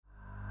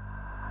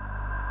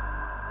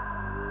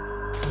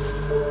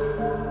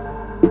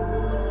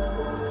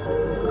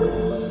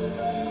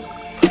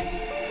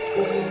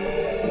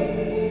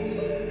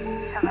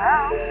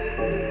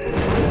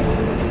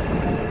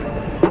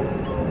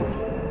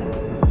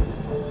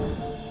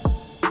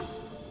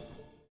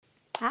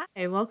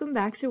Hey, welcome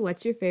back to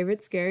What's Your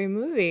Favorite Scary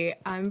Movie?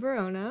 I'm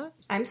Verona.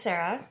 I'm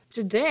Sarah.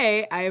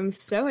 Today, I am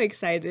so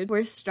excited.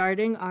 We're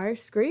starting our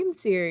Scream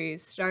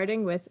series,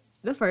 starting with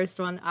the first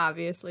one,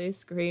 obviously,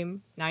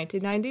 Scream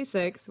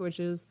 1996, which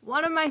is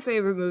one of my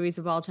favorite movies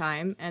of all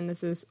time, and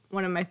this is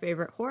one of my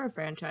favorite horror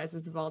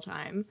franchises of all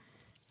time.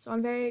 So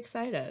I'm very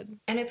excited.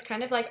 And it's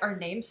kind of like our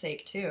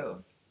namesake,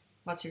 too.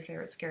 What's your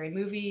favorite scary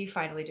movie?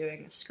 Finally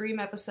doing a Scream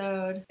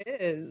episode.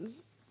 It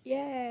is.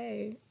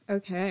 Yay.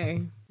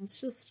 Okay. Let's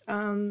just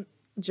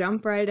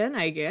jump right in,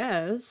 I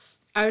guess.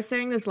 I was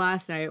saying this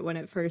last night when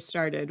it first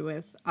started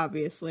with,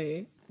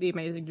 obviously, the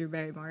amazing Drew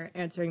Barrymore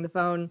answering the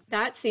phone.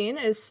 That scene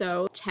is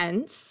so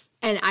tense,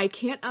 and I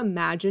can't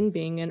imagine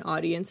being an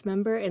audience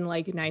member in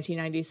like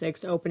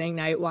 1996 opening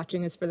night,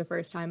 watching this for the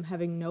first time,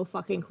 having no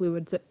fucking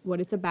clue what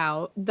it's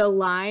about. The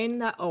line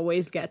that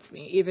always gets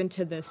me, even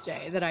to this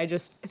day, that I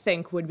just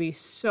think would be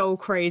so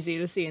crazy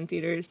to see in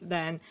theaters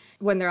then,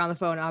 when they're on the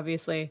phone,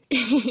 obviously,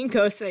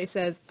 Ghostface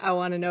says, "I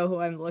want to know who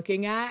I'm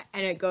looking at,"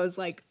 and it goes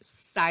like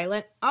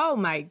silent. Oh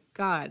my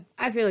God.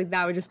 I feel like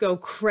that would just go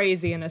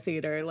crazy in a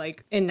theater,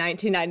 like in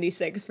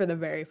 1996 for the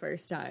very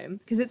first time,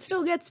 because it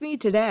still gets me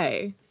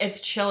today. It's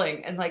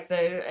chilling, and like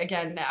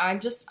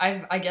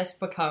I've I guess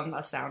become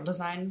a sound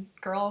design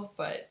girl,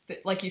 but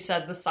like you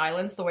said, the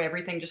silence, the way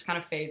everything just kind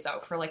of fades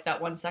out for like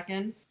that 1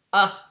 second.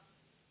 Ugh.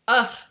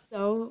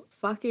 So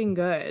fucking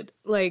good.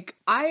 Like,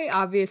 I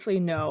obviously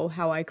know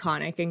how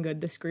iconic and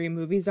good the Scream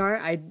movies are.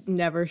 I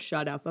never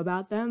shut up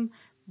about them.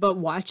 But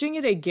watching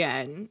it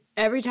again,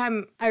 every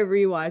time I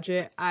rewatch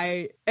it,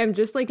 I am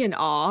just like in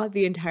awe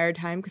the entire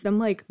time, because I'm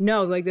like,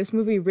 no, like this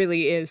movie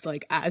really is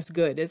like as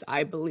good as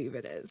I believe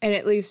it is. And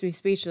it leaves me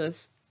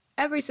speechless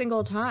every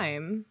single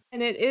time.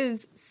 And it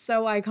is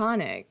so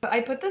iconic.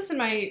 I put this in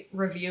my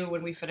review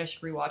when we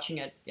finished rewatching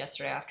it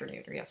yesterday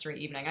afternoon or yesterday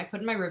evening. I put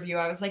in my review,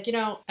 I was like, you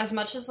know, as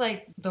much as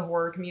like the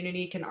horror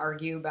community can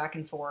argue back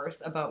and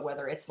forth about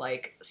whether it's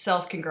like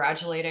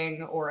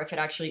self-congratulating or if it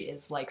actually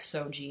is like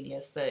so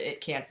genius that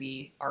it can't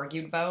be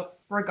argued about,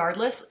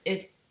 regardless,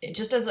 it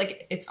just as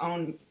like its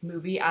own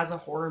movie, as a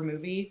horror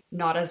movie,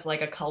 not as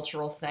like a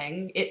cultural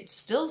thing, it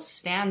still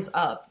stands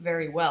up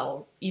very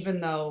well, even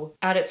though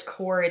at its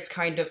core it's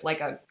kind of like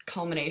a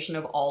culmination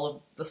of all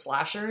of the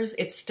slashers.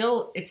 It's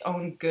still its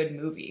own good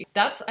movie.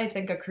 That's, I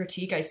think, a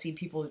critique I see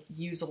people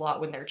use a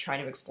lot when they're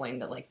trying to explain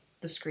that like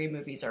the Scream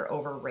movies are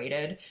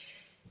overrated,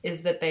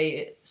 is that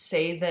they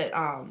say that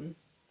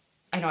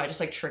I know I just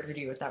like triggered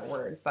you with that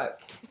word, but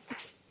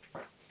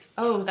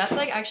oh, that's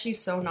like actually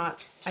so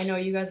not... I know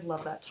you guys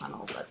love that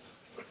tunnel, but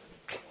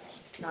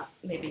not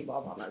maybe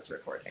while Mama's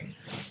recording.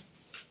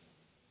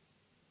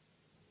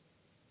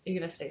 Are you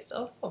gonna stay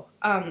still? Oh.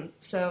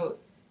 So...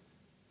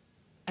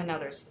 And now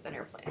there's an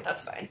airplane.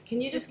 That's fine. Can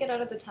you just get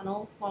out of the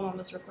tunnel while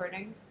Mama's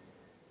recording?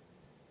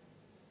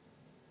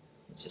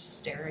 He's just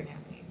staring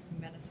at me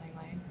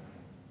menacingly.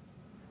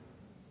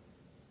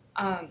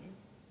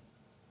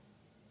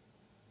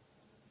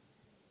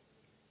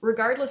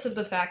 Regardless of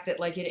the fact that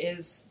like it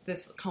is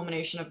this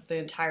culmination of the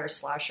entire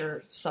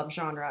slasher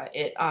subgenre,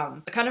 it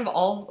kind of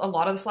a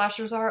lot of the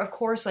slashers are, of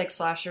course, like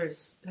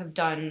slashers have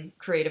done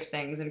creative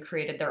things and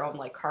created their own,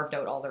 like carved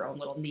out all their own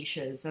little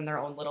niches and their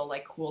own little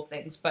like cool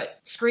things, but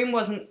Scream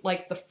wasn't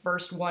like the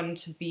first one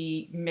to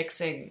be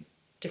mixing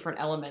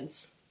different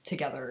elements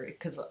together,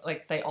 because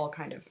like they all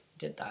kind of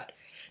did that.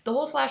 The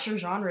whole slasher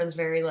genre is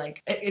very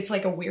like, it's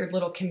like a weird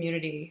little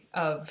community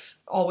of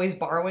always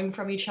borrowing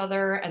from each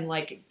other and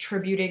like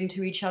tributing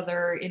to each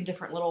other in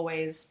different little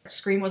ways.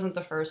 Scream wasn't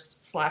the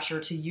first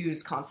slasher to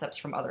use concepts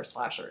from other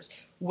slashers,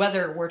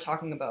 whether we're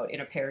talking about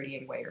in a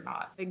parodying way or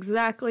not.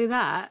 Exactly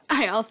that.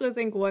 I also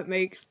think what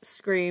makes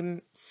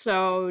Scream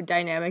so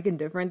dynamic and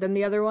different than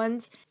the other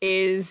ones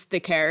is the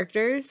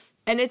characters.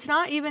 And it's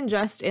not even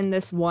just in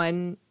this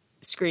one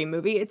Scream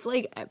movie. It's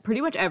like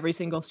pretty much every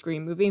single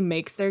Scream movie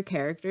makes their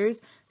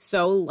characters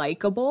so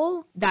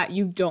likable that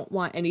you don't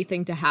want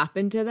anything to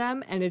happen to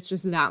them, and it's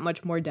just that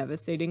much more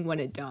devastating when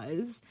it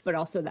does, but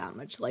also that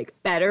much like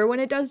better when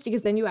it does,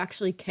 because then you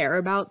actually care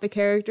about the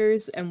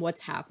characters and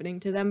what's happening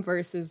to them,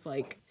 versus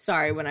like,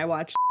 sorry, when I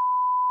watch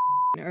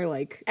or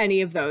like any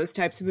of those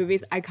types of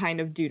movies, I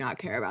kind of do not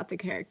care about the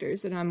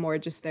characters, and I'm more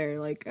just there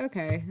like,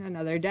 okay,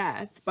 another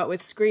death. But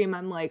with Scream,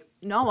 I'm like,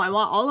 no, I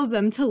want all of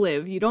them to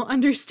live. You don't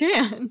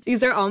understand.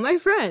 These are all my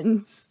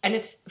friends. And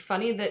it's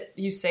funny that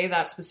you say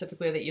that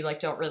specifically, that you like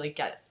don't really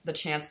get the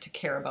chance to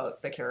care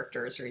about the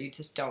characters, or you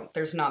just don't,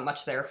 there's not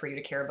much there for you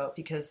to care about,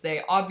 because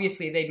they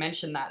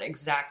mention that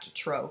exact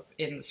trope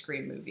in the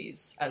Scream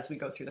movies as we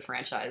go through the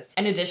franchise.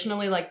 And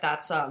additionally, like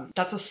that's a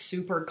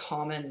super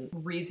common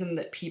reason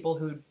that people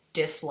who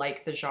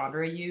dislike the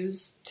genre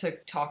use to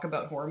talk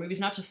about horror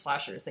movies, not just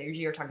slashers. They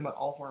usually are talking about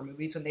all horror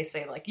movies when they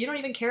say like, you don't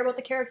even care about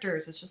the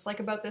characters, it's just like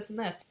about this and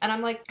this. And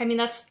I'm like, I mean,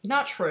 that's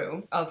not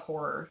true of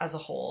horror as a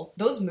whole.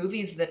 Those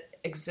movies that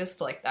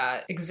exist like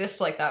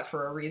that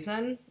for a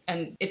reason,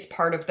 and it's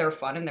part of their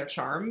fun and their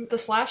charm. The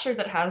slasher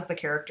that has the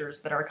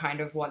characters that are kind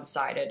of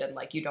one-sided and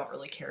like you don't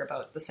really care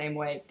about the same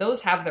way,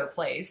 those have their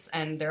place,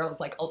 and they're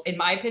like, in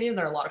my opinion,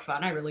 they're a lot of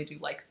fun. I really do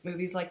like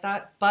movies like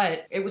that.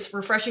 But it was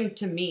refreshing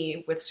to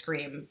me with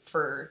Scream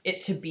for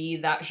it to be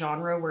that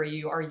genre where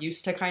you are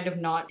used to kind of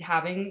not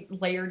having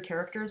layered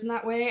characters in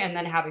that way, and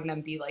then having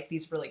them be like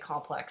these really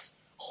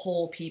complex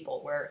whole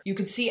people where you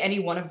could see any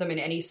one of them in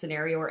any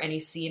scenario or any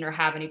scene or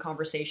have any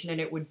conversation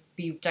and it would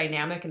be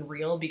dynamic and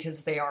real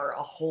because they are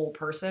a whole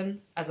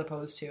person as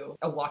opposed to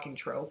a walking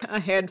trope.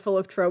 A handful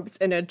of tropes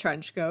in a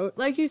trench coat.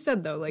 Like you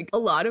said though, like a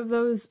lot of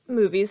those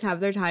movies have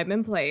their time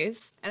and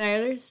place, and I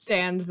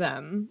understand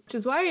them, which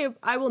is why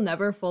I will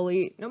never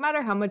fully, no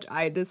matter how much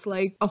I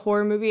dislike a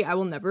horror movie, I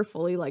will never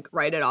fully like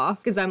write it off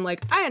because I'm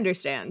like, I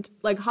understand.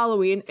 Like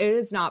Halloween, it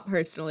is not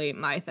personally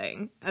my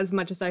thing. As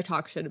much as I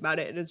talk shit about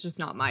it, it is just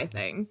not my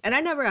thing. And I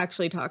never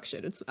actually talk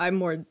shit. I'm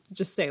more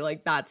just say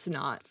like that's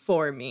not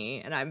for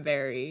me, and I'm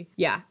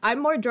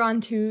more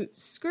drawn to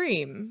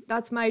Scream.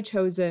 That's my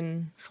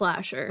chosen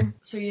slasher.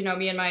 So you know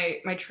me and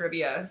my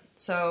trivia.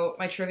 So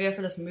my trivia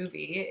for this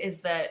movie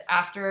is that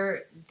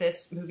after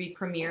this movie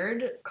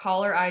premiered,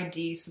 caller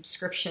ID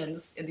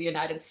subscriptions in the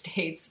United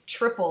States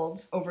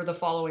tripled over the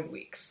following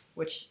weeks,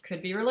 which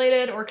could be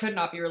related or could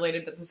not be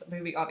related, but this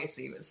movie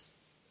obviously was,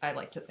 I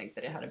like to think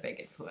that it had a big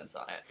influence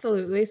on it.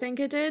 Absolutely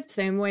think it did.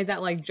 Same way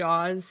that like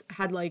Jaws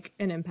had like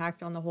an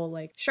impact on the whole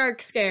like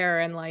shark scare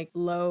and like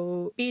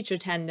low beach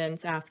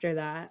attendance after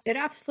that. It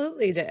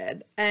absolutely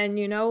did. And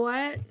you know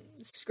what?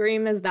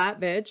 Scream is that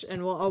bitch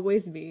and will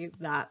always be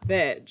that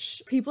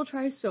bitch. People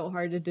try so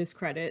hard to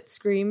discredit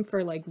Scream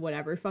for like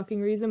whatever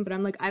fucking reason, but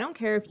I'm like, I don't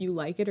care if you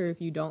like it or if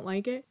you don't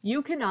like it.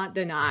 You cannot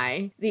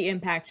deny the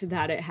impact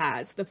that it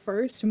has. The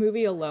first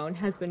movie alone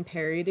has been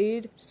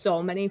parodied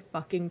so many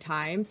fucking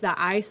times that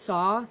I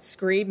saw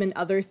Scream and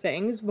other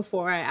things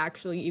before I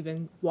actually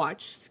even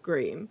watched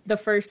Scream. The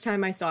first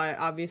time I saw it,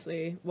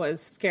 obviously,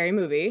 was Scary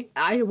Movie.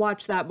 I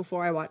watched that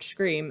before I watched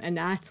Scream, and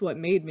that's what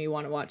made me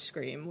want to watch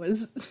Scream,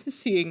 was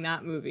seeing that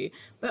movie.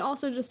 But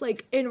also just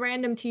like in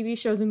random TV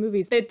shows and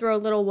movies, they'd throw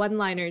little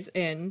one-liners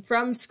in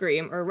from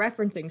Scream or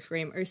referencing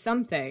Scream or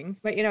something.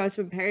 But you know, it's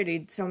been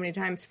parodied so many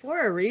times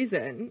for a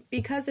reason,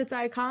 because it's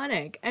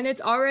iconic, and it's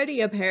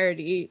already a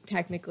parody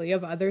technically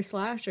of other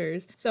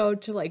slashers. So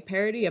to like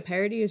parody a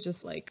parody is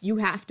just like, you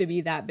have to be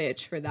that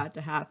bitch for that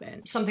to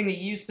happen. Something that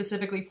you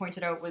specifically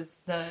pointed out was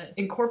the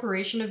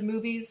incorporation of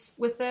movies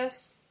with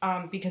this.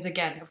 Because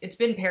again, it's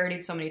been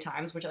parodied so many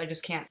times, which I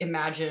just can't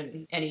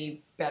imagine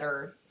any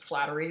better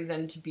flattery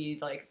than to be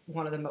like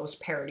one of the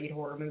most parodied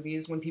horror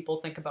movies. When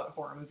people think about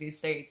horror movies,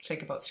 they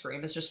think about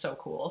Scream. It's just so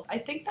cool. I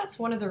think that's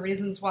one of the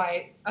reasons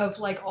why, of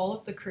like all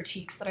of the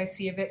critiques that I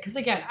see of it, because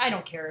again, I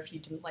don't care if you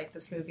didn't like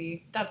this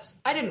movie.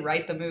 I didn't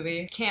write the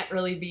movie. Can't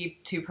really be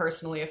too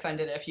personally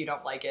offended if you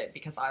don't like it,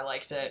 because I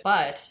liked it.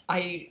 But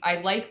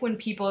I like when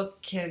people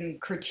can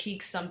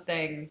critique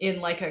something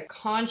in like a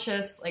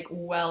conscious, like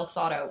well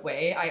thought out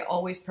way. I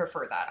always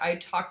prefer that. I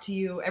talk to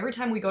you every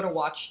time we go to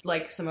watch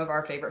like some of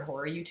our favorite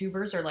horror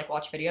YouTubers or like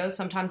watch videos.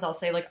 Sometimes I'll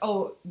say like,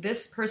 oh,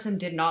 this person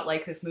did not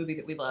like this movie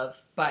that we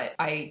love, but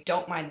I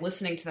don't mind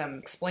listening to them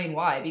explain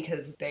why,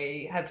 because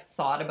they have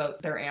thought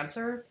about their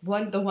answer.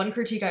 The one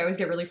critique I always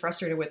get really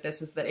frustrated with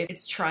this is that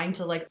it's trying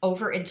to like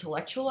over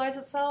intellectualize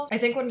itself. I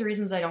think one of the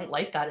reasons I don't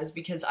like that is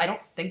because I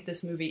don't think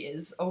this movie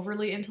is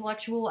overly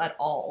intellectual at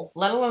all.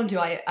 Let alone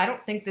I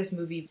don't think this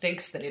movie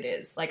thinks that it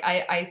is. Like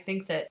I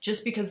think that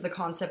just because the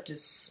concept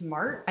is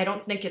smart, I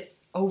don't think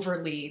it's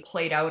overly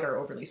played out or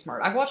overly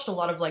smart. I've watched a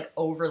lot of like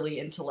overly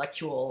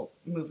intellectual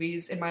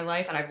movies in my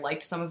life, and I've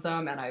liked some of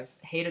them and I've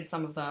hated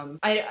some of them.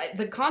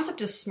 The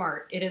concept is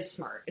smart. It is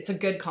smart. It's a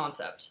good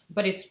concept,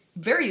 but it's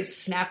very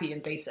snappy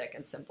and basic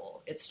and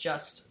simple. It's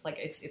just like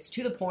it's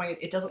to the point.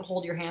 It doesn't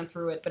hold your hand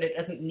through it, but it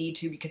doesn't need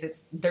to,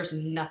 because there's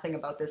nothing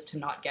about this to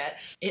not get.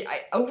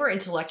 Over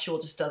intellectual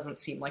just doesn't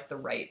seem like the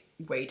right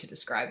way to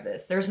describe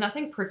this. There's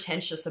nothing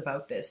pretentious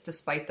about this,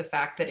 despite the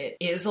fact that it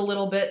is a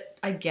little bit,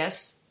 I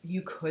guess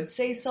you could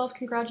say,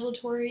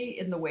 self-congratulatory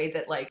in the way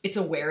that like it's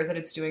aware that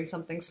it's doing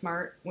something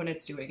smart when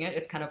it's doing it.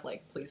 It's kind of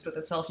like pleased with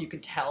itself, you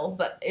could tell,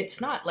 but it's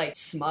not like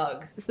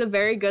smug. It's a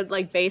very good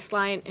like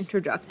baseline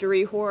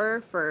introductory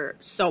horror for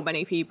so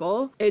many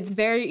people. It's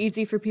very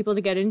easy for people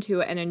to get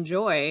into and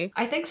enjoy.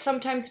 I think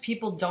sometimes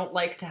people don't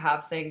like to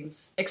have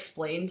things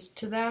explained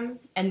to them,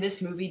 and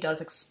this movie does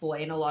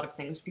explain a lot of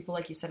things to people.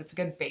 Like you said, it's a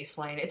good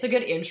baseline. It's a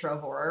good intro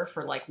horror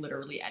for like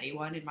literally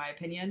anyone, in my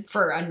opinion,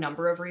 for a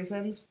number of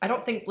reasons. I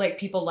don't think like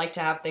people like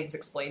to have things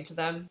explained to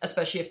them,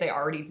 especially if they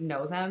already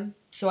know them.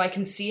 So I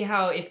can see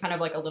how, if kind of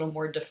like a little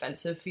more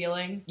defensive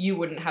feeling, you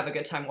wouldn't have a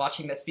good time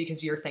watching this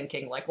because you're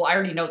thinking like, well, I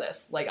already know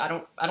this. Like, I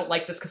don't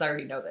like this because I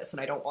already know this and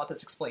I don't want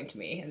this explained to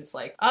me. And it's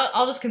like,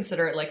 I'll just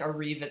consider it like a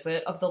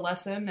revisit of the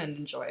lesson and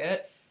enjoy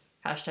it.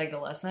 Hashtag the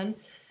lesson.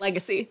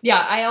 Legacy.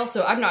 Yeah,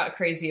 I'm not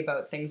crazy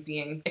about things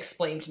being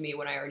explained to me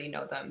when I already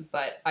know them,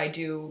 but I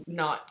do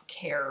not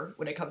care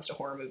when it comes to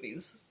horror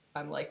movies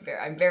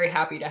I'm very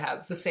happy to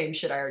have the same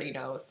shit I already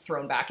know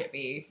thrown back at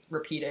me,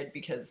 repeated,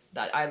 because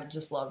that I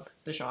just love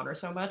the genre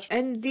so much.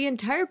 And the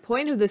entire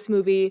point of this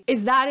movie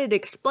is that it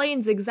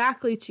explains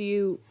exactly to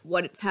you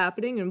what it's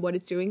happening and what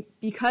it's doing,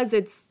 because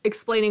it's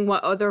explaining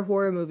what other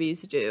horror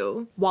movies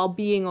do while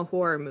being a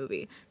horror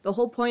movie. The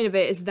whole point of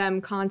it is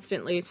them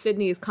constantly,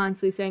 Sydney is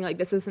constantly saying, like,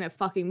 this isn't a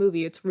fucking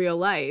movie, it's real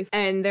life.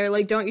 And they're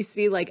like, don't you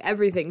see, like,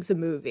 everything's a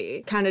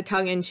movie? Kind of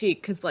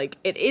tongue-in-cheek, because, like,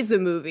 it is a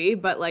movie,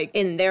 but, like,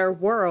 in their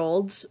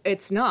world,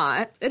 it's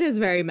not. It is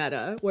very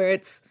meta, where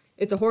it's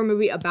a horror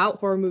movie about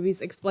horror movies,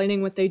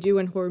 explaining what they do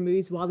in horror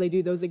movies while they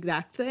do those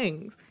exact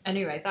things.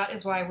 Anyway, that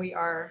is why we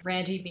are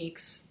Randy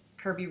Meeks,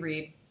 Kirby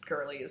Reed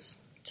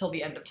girlies till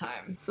the end of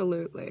time.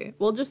 Absolutely.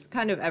 Well, just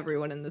kind of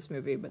everyone in this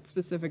movie, but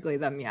specifically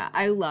them, yeah.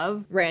 I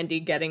love Randy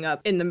getting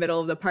up in the middle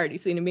of the party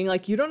scene and being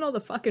like, you don't know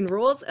the fucking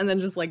rules, and then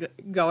just, like,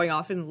 going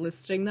off and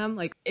listing them.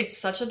 Like, it's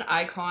such an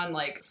icon,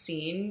 like,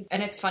 scene,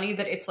 and it's funny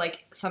that it's,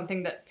 like,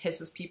 something that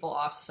pisses people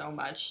off so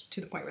much to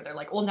the point where they're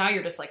like, well, now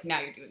you're just, like, now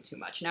you're doing too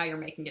much. Now you're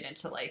making it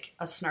into, like,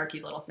 a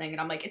snarky little thing. And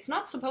I'm like, it's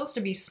not supposed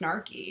to be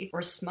snarky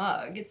or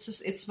smug.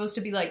 It's supposed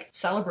to be, like,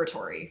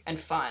 celebratory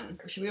and fun.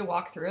 Should we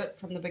walk through it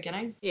from the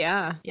beginning?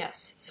 yeah.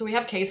 Yes. So we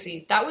have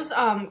Casey. That was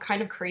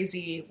kind of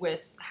crazy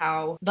with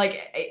how,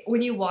 like,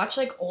 when you watch,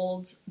 like,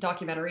 old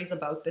documentaries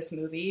about this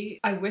movie,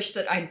 I wish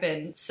that I'd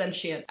been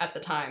sentient at the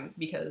time,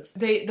 because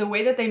the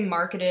way that they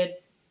marketed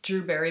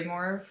Drew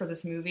Barrymore for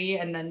this movie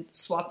and then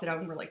swapped it out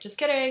and were like, just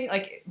kidding,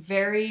 like,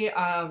 very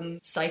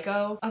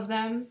Psycho of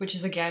them, which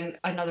is, again,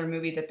 another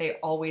movie that they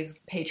always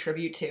pay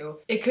tribute to.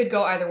 It could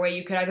go either way.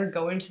 You could either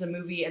go into the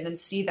movie and then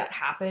see that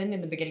happen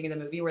in the beginning of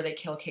the movie where they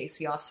kill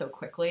Casey off so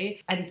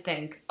quickly and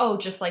think, oh,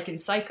 just like in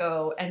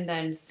Psycho, and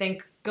then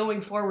think,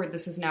 going forward,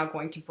 this is now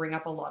going to bring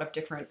up a lot of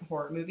different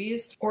horror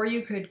movies. Or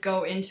you could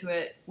go into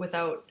it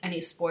without any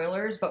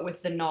spoilers, but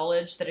with the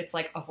knowledge that it's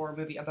like a horror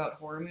movie about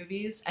horror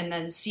movies, and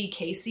then see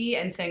Casey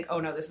and think, oh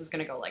no, this is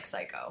going to go like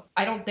Psycho.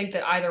 I don't think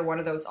that either one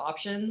of those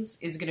options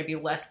is going to be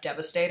less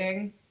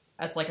devastating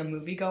as, like, a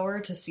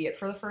moviegoer to see it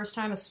for the first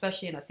time,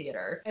 especially in a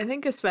theater. I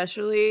think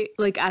especially,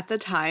 like, at the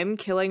time,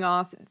 killing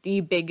off the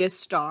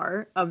biggest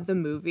star of the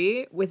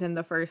movie within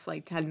the first,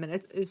 like, 10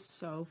 minutes is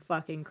so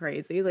fucking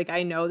crazy. Like,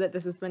 I know that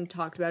this has been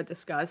talked about,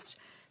 discussed,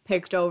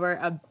 picked over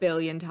a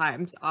billion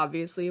times.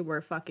 Obviously,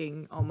 we're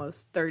fucking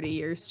almost 30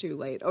 years too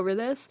late over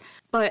this.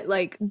 But,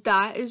 like,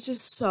 that is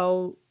just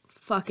so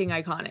fucking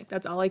iconic.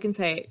 That's all I can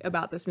say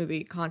about this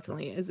movie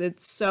constantly, is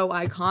it's so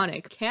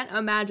iconic. Can't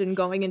imagine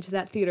going into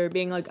that theater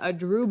being like a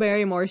Drew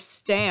Barrymore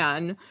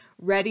stan,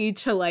 ready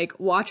to, like,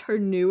 watch her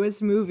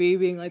newest movie,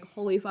 being like,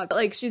 holy fuck.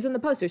 Like, she's in the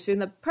poster, she's in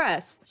the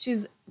press,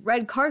 she's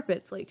red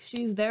carpets, like,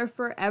 she's there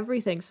for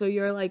everything. So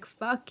you're like,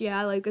 fuck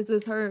yeah, like, this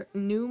is her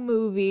new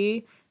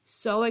movie.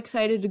 So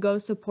excited to go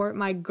support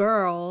my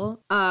girl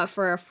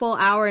for a full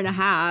hour and a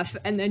half,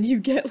 and then you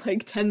get,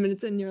 like, 10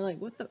 minutes in and you're like,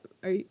 what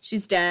the,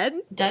 she's dead?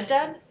 Dead?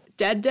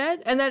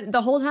 Dead? And then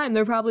the whole time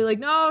they're probably like,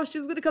 no,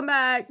 she's gonna come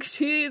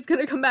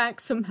back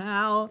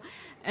somehow.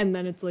 And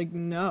then it's like,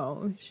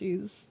 no,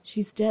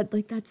 she's dead.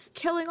 Like, that's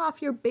killing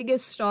off your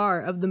biggest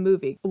star of the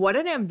movie. What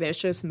an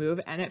ambitious move,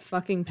 and it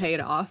fucking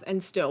paid off,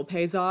 and still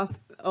pays off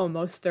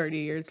almost 30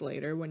 years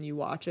later when you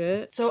watch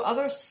it. So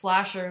other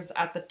slashers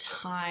at the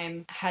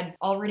time had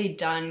already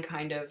done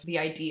kind of the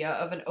idea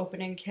of an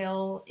opening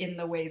kill in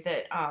the way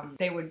that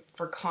they would,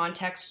 for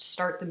context,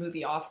 start the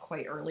movie off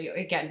quite early.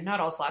 Again, not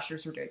all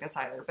slashers were doing this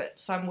either, but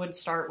some would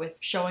start with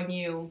showing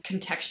you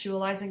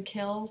contextualizing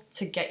kill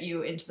to get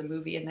you into the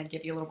movie and then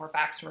give you a little more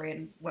backstory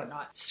and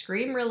whatnot.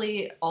 Scream,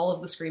 really, all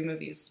of the Scream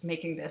movies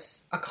making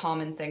this a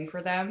common thing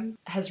for them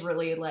has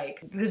really,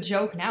 like, the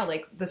joke now,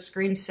 like, the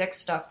Scream 6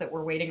 stuff that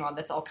we're waiting on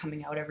that's all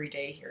coming out every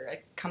day here.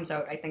 It comes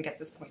out, I think at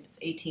this point, it's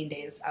 18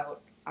 days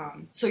out.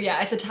 So yeah,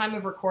 at the time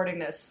of recording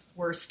this,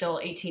 we're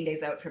still 18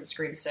 days out from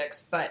Scream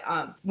 6, but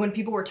when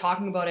people were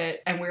talking about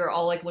it and we were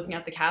all, like, looking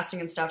at the casting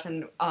and stuff,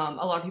 and a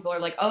lot of people are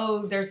like,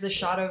 oh, there's this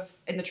shot of,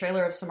 in the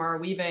trailer, of Samara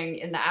Weaving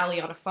in the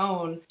alley on a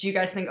phone. Do you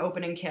guys think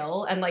open and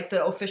kill? And, like,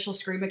 the official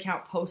Scream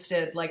account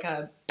posted, like,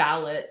 a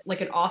ballot,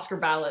 like an Oscar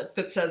ballot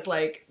that says,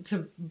 like,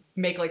 to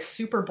make, like,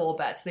 Super Bowl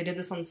bets. They did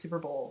this on the Super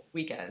Bowl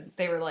weekend.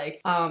 They were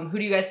like, who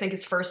do you guys think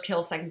is first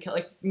kill, second kill?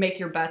 Like, make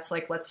your bets,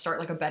 like, let's start,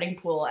 like, a betting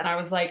pool. And I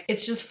was like,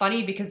 it's just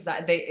funny because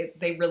that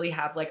they really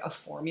have, like, a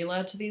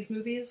formula to these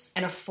movies,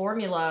 and a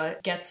formula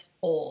gets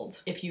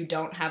old if you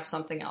don't have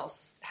something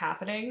else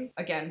happening.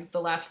 Again,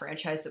 the last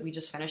franchise that we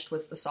just finished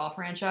was the Saw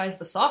franchise.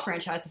 The Saw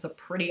franchise has a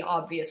pretty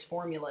obvious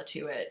formula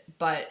to it,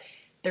 but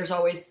there's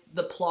always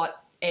the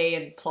plot A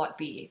and plot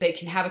B. They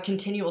can have a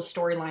continual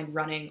storyline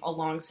running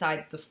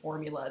alongside the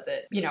formula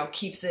that, you know,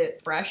 keeps it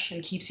fresh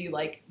and keeps you,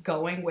 like,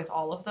 going with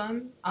all of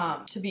them.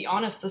 To be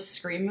honest, the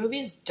Scream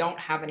movies don't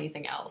have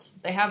anything else.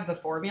 They have the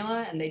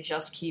formula and they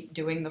just keep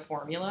doing the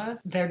formula.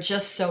 They're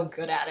just so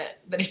good at it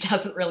that it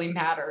doesn't really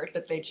matter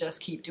that they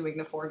just keep doing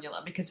the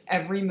formula, because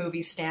every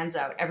movie stands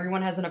out.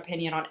 Everyone has an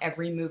opinion on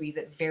every movie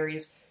that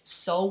varies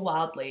so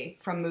wildly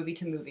from movie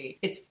to movie.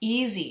 It's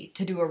easy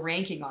to do a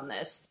ranking on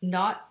this,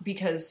 not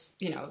because,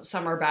 you know,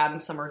 some are bad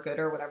and some are good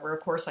or whatever.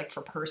 Of course, like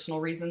for personal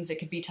reasons, it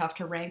could be tough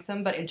to rank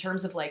them. But in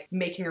terms of like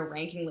making a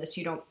ranking list,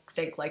 you don't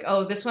think like,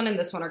 oh, this one and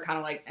this one are kind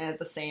of like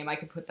the same. I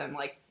could put them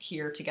like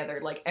here together.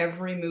 Like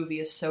every movie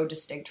is so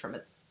distinct from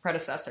its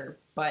predecessor,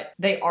 but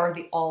they are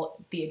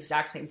the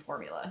exact same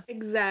formula.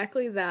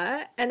 Exactly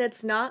that. And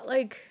it's not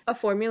like a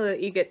formula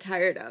that you get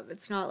tired of.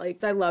 It's not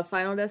like, I love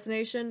Final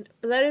Destination,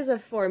 but that is a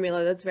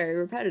formula that's very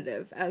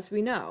repetitive, as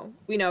we know.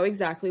 We know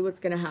exactly what's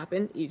going to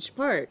happen each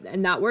part,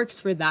 and that works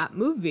for that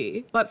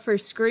movie. But for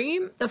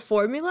Scream, the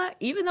formula,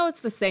 even though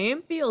it's the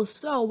same, feels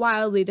so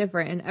wildly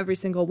different in every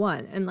single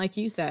one. And like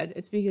you said,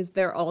 it's because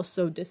they're all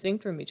so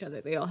distinct from each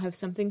other. They all have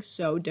something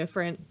so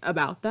different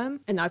about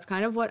them, and that's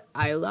kind of what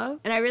I love.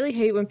 And I really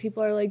hate when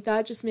people are like,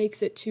 that just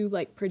makes it too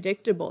like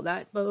predictable,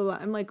 that blah blah blah.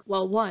 I'm like,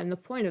 well, one, the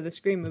point of the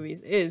Scream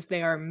movies is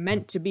they are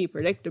meant to be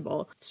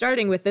predictable.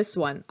 Starting with this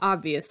one,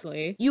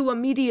 obviously, you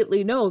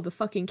immediately know the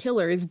fucking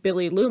killer is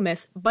Billy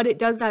Loomis, but it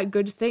does that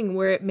good thing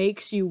where it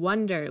makes you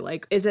wonder,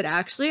 like, is it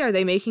actually, are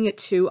they making it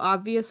too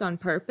obvious on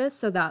purpose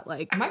so that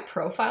like, am I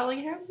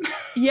profiling him?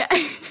 Yeah.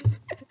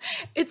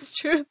 It's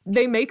true.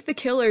 They make the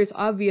killers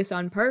obvious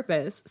on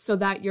purpose so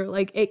that you're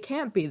like, it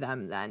can't be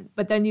them then.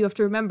 But then you have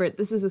to remember,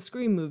 this is a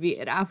Scream movie.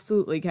 It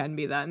absolutely can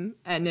be them.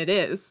 And it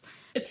is.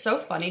 It's so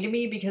funny to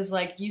me because,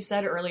 like you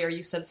said earlier,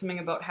 you said something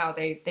about how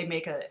they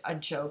make a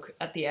joke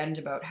at the end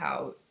about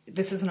how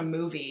this isn't a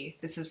movie,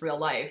 this is real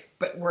life,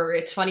 but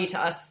it's funny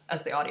to us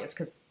as the audience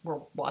because we're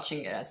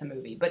watching it as a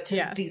movie, but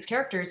to these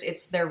characters,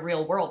 it's their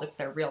real world, it's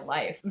their real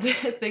life. The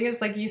thing is,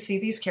 like, you see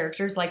these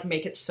characters, like,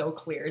 make it so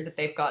clear that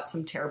they've got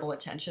some terrible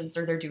intentions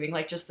or they're doing,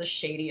 like, just the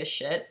shadiest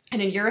shit,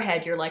 and in your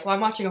head, you're like, well,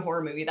 I'm watching a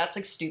horror movie, that's,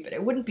 like, stupid,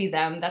 it wouldn't be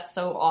them, that's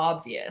so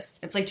obvious.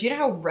 It's like, do you know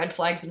how red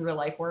flags in real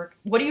life work?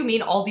 What do you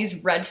mean all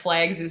these red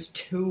flags is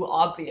too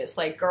obvious?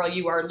 Like, girl,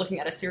 you are looking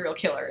at a serial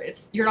killer.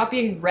 You're not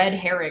being red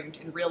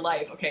herringed in real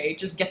life, okay?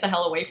 Just get the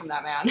hell away from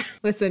that man.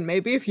 Listen,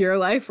 maybe if your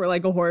life were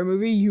like a horror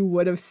movie, you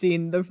would have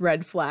seen the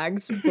red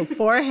flags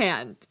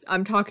beforehand.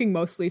 I'm talking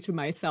mostly to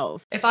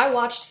myself. If I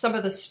watched some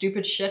of the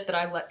stupid shit that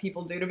I let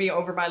people do to me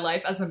over my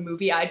life as a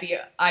movie, I'd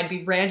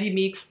be Randy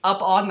Meeks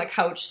up on the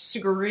couch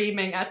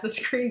screaming at the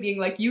screen being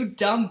like, you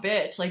dumb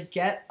bitch, like,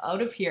 get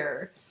out of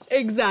here.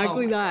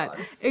 Exactly God.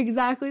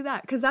 Exactly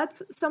that. Because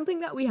that's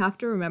something that we have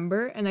to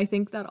remember, and I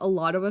think that a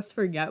lot of us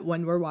forget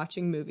when we're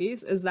watching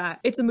movies, is that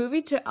it's a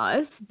movie to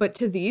us, but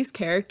to these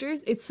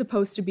characters, it's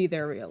supposed to be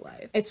their real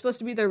life. It's supposed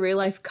to be their real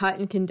life cut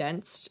and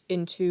condensed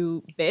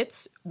into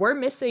bits. We're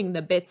missing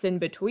the bits in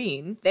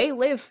between. They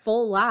live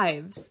full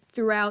lives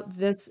throughout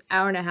this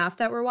hour and a half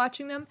that we're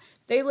watching them.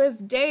 They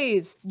live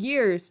days,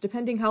 years,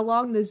 depending how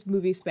long this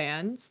movie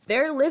spans.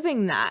 They're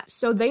living that.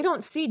 So they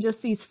don't see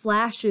just these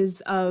flashes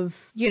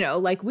of, you know,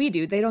 like we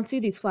do. They don't see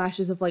these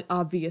flashes of, like,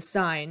 obvious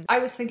signs. I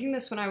was thinking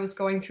this when I was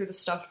going through the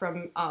stuff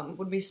from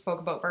when we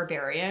spoke about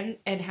Barbarian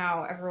and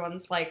how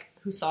everyone's like,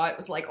 who saw it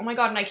was like, oh my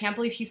god, and I can't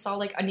believe he saw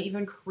like an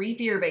even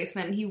creepier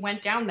basement and he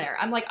went down there.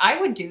 I'm like, I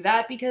would do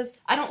that because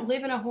I don't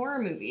live in a horror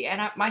movie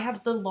and I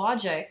have the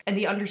logic and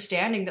the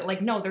understanding that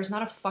like, no, there's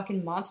not a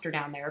fucking monster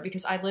down there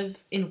because I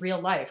live in real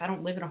life. I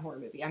don't live in a horror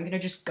movie. I'm gonna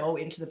just go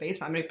into the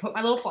basement. I'm gonna put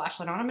my little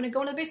flashlight on. I'm gonna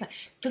go into the basement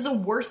because the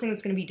worst thing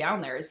that's gonna be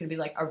down there is gonna be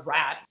like a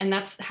rat. And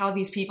that's how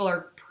these people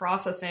are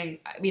processing.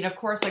 I mean, of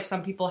course, like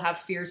some people have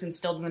fears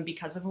instilled in them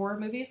because of horror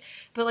movies,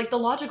 but like the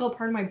logical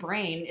part of my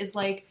brain is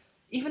like,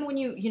 even when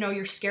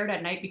you're scared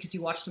at night because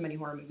you watch so many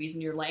horror movies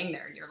and you're laying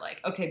there and you're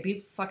like, okay,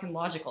 be fucking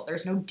logical.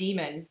 There's no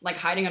demon like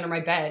hiding under my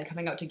bed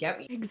coming out to get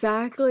me.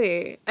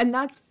 Exactly. And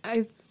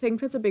I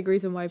think that's a big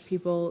reason why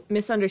people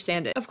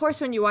misunderstand it. Of course,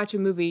 when you watch a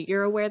movie,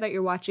 you're aware that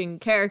you're watching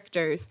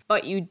characters,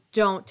 but you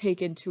don't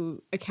take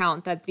into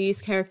account that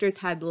these characters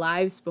had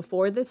lives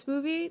before this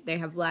movie. They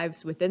have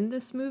lives within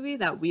this movie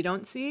that we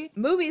don't see.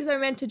 Movies are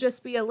meant to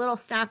just be a little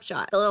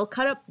snapshot. They'll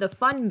cut up the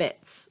fun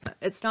bits.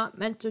 It's not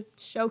meant to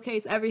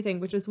showcase everything,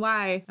 which is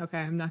why okay,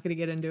 I'm not going to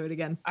get into it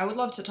again. I would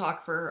love to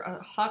talk for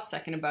a hot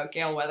second about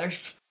Gale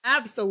Weathers.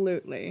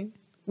 Absolutely.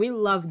 We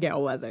love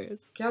Gale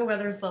Weathers. Gale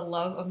Weathers, the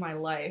love of my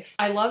life.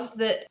 I love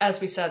that,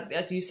 as you said,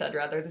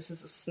 this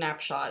is a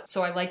snapshot.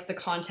 So I like the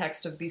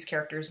context of these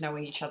characters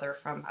knowing each other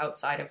from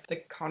outside of the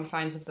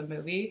confines of the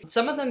movie.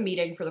 Some of them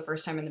meeting for the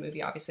first time in the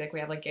movie, obviously, like we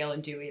have like Gale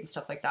and Dewey and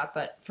stuff like that.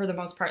 But for the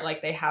most part,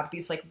 like they have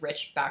these like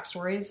rich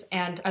backstories.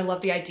 And I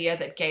love the idea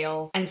that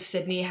Gale and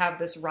Sydney have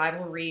this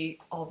rivalry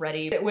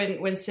already.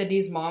 When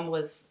Sydney's mom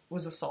was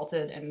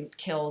assaulted and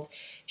killed,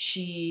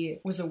 she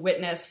was a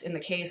witness in the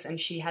case and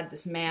she had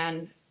this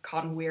man,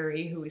 Cotton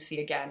Weary, who we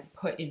see again,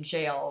 put in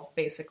jail,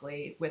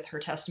 basically, with her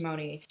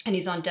testimony, and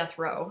he's on death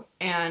row.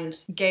 And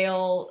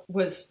Gale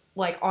was,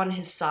 like, on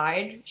his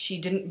side.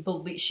 She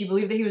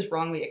believed that he was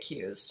wrongly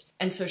accused.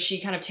 And so she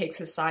kind of takes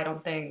his side on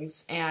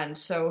things. And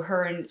so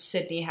her and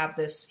Sydney have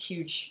this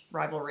huge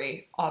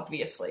rivalry,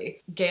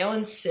 obviously. Gale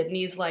and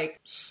Sydney's, like,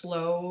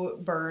 slow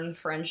burn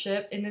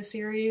friendship in this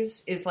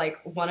series is, like,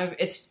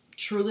 it's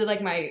truly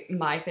like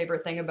my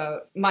favorite thing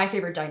about my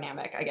favorite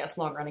dynamic, I guess,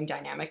 long running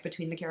dynamic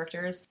between the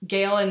characters.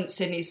 Gail and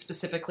Sydney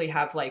specifically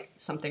have like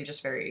something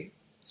just very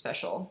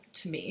special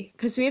to me.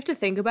 Because we have to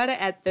think about it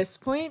at this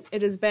point.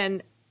 It has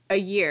been a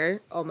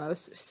year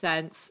almost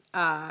since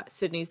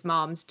Sydney's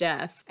mom's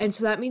death. And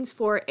so that means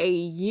for a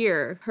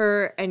year,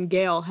 her and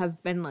Gail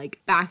have been like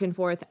back and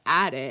forth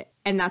at it.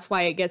 And that's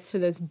why it gets to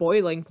this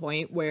boiling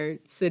point where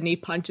Sydney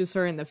punches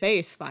her in the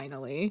face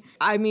finally.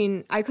 I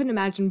mean, I couldn't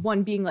imagine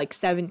one being like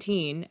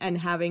 17 and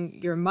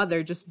having your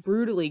mother just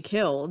brutally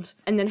killed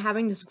and then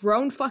having this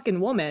grown fucking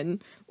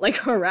woman like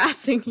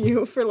harassing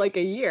you for like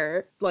a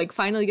year. Like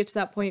finally get to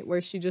that point where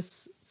she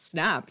just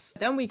snaps.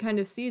 Then we kind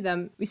of see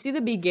we see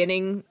the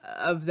beginning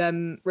of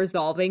them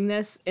resolving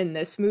this in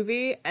this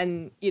movie.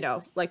 And, you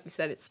know, like we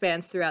said, it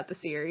spans throughout the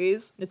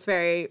series. It's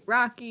very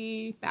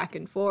rocky, back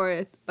and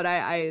forth, but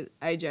I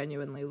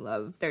genuinely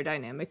love their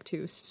dynamic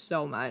too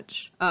so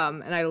much.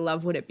 And I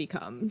love what it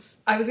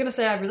becomes. I was gonna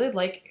say, I really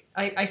like,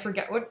 I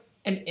forget what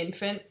an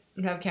infant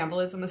Nev Campbell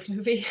is in this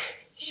movie.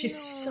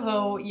 She's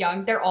so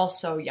young. They're all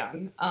so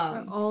young.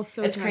 They're all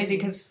so it's tiny. crazy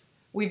because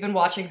we've been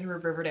watching through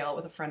Riverdale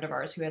with a friend of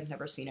ours who has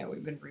never seen it.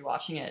 We've been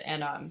rewatching it,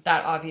 and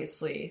that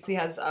obviously he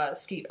has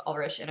Skeet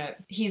Ulrich in it.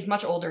 He's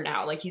much older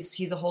now, like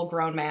he's a whole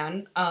grown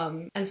man,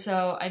 and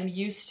so I'm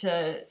used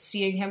to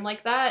seeing him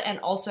like that. And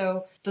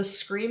also the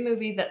Scream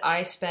movie that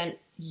I spent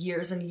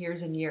years and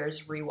years and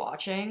years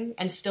rewatching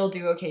and still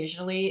do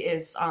occasionally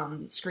is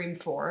Scream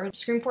 4.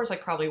 Scream 4 is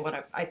like probably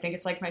I think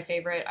it's like my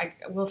favorite.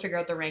 We'll figure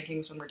out the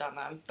rankings when we're done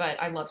though, but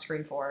I love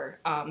Scream 4.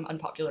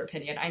 Unpopular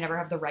opinion. I never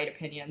have the right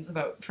opinions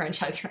about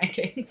franchise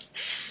rankings.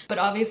 But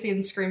obviously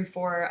in Scream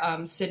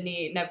 4,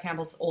 Sydney, Nev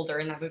Campbell's older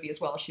in that movie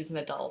as well. She's an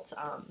adult.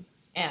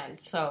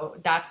 And so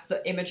that's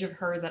the image of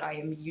her that I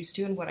am used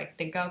to and what I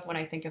think of when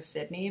I think of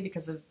Sydney,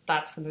 because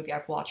that's the movie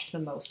I've watched the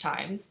most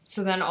times.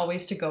 So then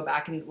always to go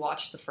back and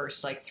watch the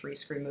first like 3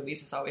 Scream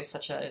movies is always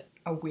such a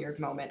weird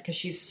moment because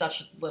she's such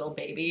a little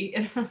baby.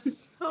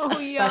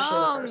 Especially young.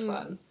 the first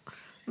one.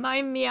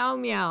 My Meow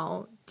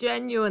Meow,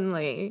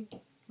 genuinely.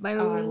 My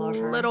I love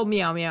her. little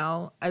Meow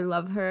Meow. I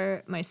love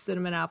her. My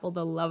cinnamon apple,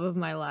 the love of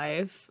my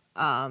life.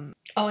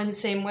 And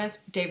same with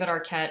David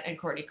Arquette and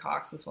Courtney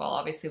Cox as well.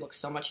 Obviously looks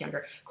so much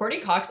younger.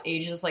 Courtney Cox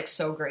ages like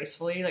so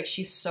gracefully. Like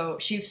she still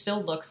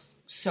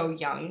looks so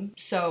young.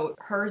 So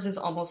hers is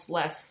almost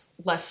less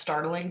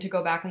startling to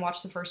go back and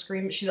watch the first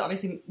Scream. She's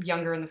obviously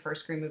younger in the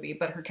first Scream movie,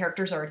 but her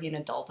character's already an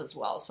adult as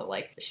well. So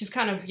like she's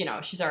kind of, you know,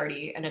 she's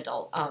already an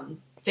adult.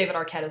 David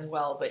Arquette as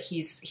well, but he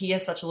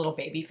has such a little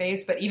baby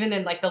face. But even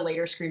in like the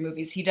later Scream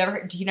movies, he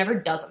never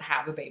doesn't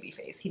have a baby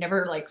face. He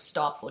never like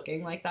stops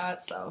looking like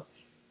that. So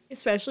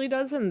Especially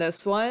does in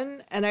this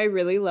one, and I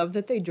really love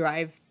that they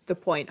drive the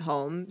point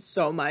home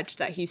so much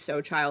that he's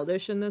so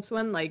childish in this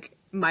one. Like,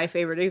 my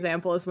favorite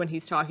example is when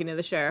he's talking to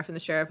the sheriff, and the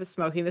sheriff is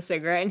smoking the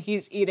cigarette, and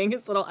he's eating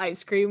his little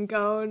ice cream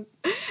cone,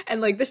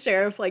 and, like, the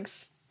sheriff, like,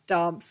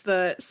 stomps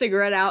the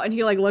cigarette out, and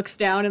he, like, looks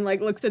down and,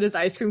 like, looks at his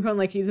ice cream cone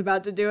like he's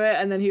about to do it,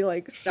 and then he,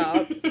 like,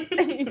 stops,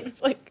 and he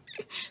just, like,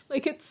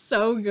 it's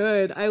so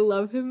good. I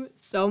love him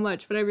so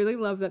much, but I really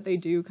love that they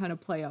do kind of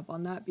play up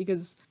on that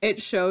because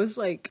it shows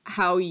like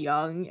how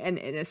young and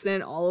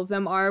innocent all of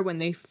them are when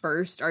they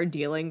first are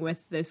dealing with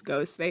this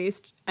ghost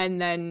face. And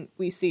then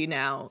we see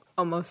now,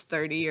 almost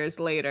 30 years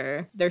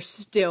later, they're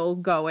still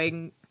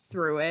going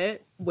through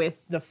it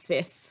with the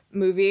 5th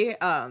movie.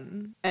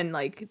 And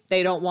like,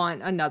 they don't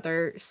want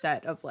another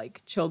set of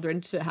like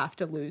children to have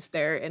to lose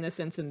their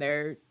innocence and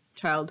their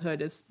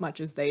childhood as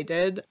much as they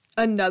did.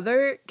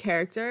 Another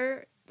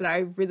character that I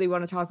really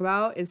want to talk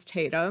about is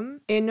Tatum.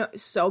 In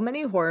so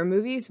many horror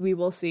movies, we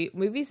will see,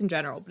 movies in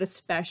general, but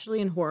especially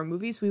in horror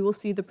movies, we will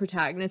see the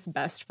protagonist's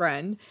best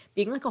friend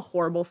being like a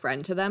horrible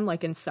friend to them,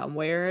 like in some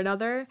way or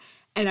another.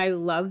 And I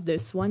love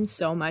this one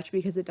so much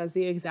because it does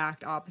the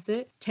exact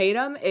opposite.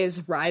 Tatum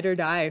is ride or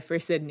die for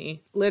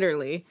Sydney,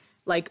 literally.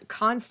 Like,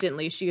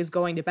 constantly, she is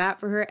going to bat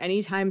for her.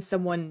 Anytime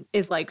someone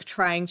is, like,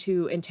 trying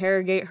to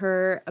interrogate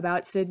her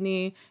about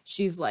Sydney,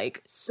 she's,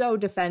 like, so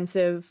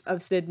defensive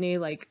of Sydney.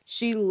 Like,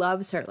 she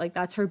loves her. Like,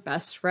 that's her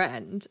best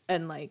friend.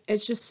 And, like,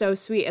 it's just so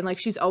sweet. And, like,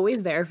 she's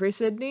always there for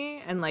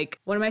Sydney. And, like,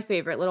 one of my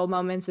favorite little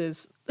moments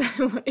is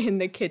in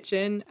the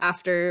kitchen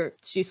after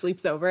she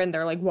sleeps over and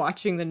they're, like,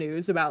 watching the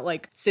news about,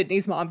 like,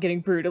 Sydney's mom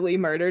getting brutally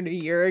murdered a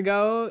year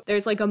ago.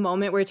 There's, like, a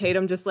moment where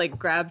Tatum just, like,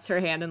 grabs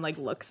her hand and, like,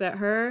 looks at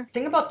her. The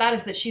thing about that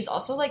is that she's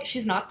also, like,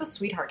 she's not the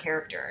sweetheart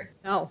character.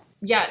 No.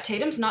 Yeah,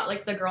 Tatum's not,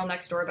 like, the girl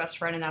next door best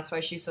friend, and that's why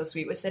she's so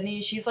sweet with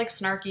Sydney. She's, like,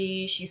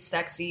 snarky, she's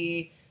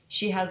sexy,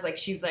 she's, like,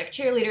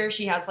 cheerleader,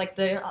 she has, like,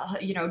 the,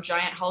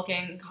 giant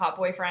hulking hot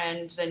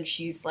boyfriend, and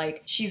she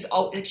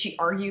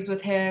argues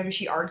with him,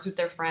 she argues with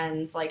their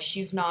friends, like,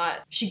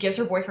 she gives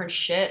her boyfriend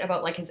shit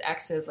about, like, his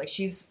exes, like,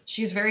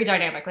 she's very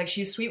dynamic, like,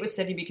 she's sweet with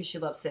Sydney because she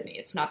loves Sydney,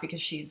 it's not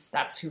because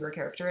that's who her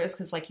character is,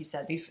 because, like you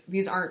said,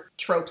 these aren't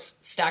tropes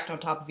stacked on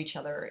top of each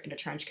other in a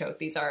trench coat,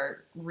 these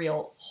are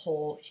real,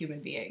 whole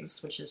human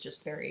beings, which is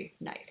just very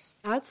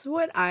nice. That's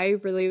what I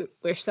really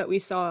wish that we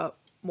saw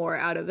more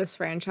out of this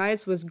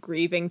franchise was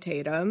grieving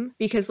Tatum,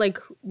 because like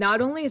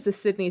not only is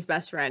this Sydney's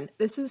best friend,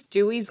 this is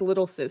Dewey's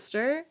little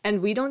sister,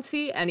 and we don't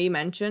see any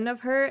mention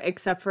of her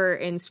except for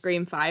in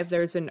Scream 5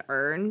 there's an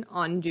urn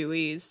on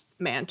Dewey's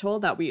mantle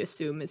that we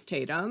assume is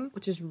Tatum,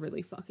 which is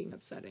really fucking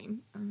upsetting.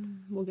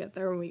 We'll get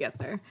there when we get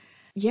there.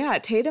 Yeah,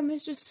 Tatum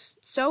is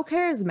just so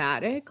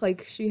charismatic.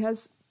 Like, she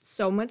has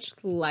so much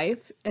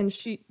life, and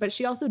she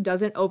also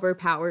doesn't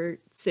overpower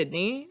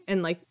Sydney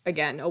in, like,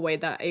 again, a way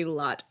that a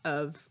lot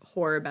of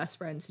horror best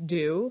friends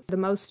do. The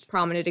most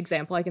prominent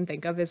example I can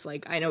think of is,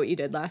 like, I Know What You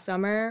Did Last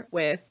Summer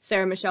with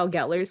Sarah Michelle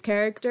Gellar's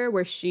character,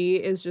 where she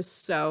is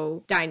just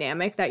so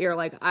dynamic that you're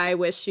like, I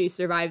wish she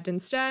survived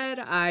instead.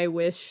 I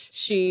wish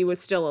she was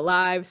still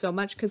alive so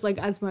much, because, like,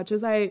 as much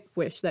as I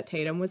wish that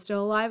Tatum was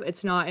still alive,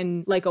 it's not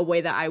in, like, a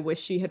way that I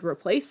wish she had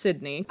replaced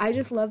Sydney. I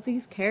just love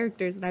these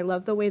characters, and I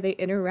love the way they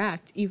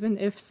interact, even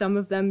if some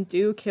of them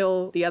do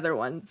kill the other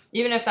ones.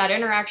 Even if that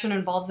interaction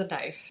involves a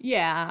knife.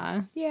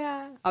 Yeah.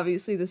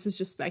 Obviously, this is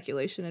just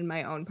speculation and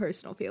my own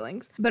personal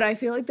feelings. But I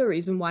feel like the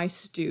reason why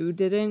Stu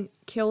didn't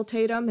kill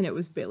Tatum and it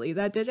was Billy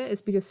that did it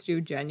is because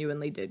Stu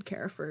genuinely did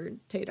care for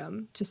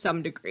Tatum to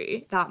some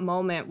degree. That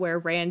moment where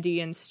Randy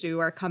and Stu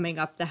are coming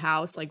up the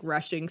house, like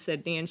rushing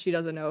Sydney, and she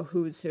doesn't know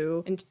who's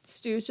who. And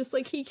Stu's just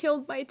like, he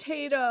killed my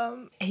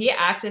Tatum. He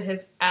acted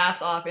his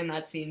ass off in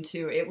that scene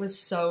too. It was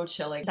so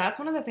chilling. That's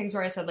one of the things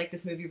where I said, like,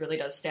 this movie really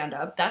does stand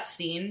up. That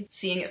scene,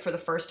 seeing it for the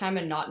first time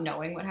and not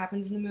knowing what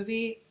happens in the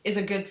movie, is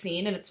a good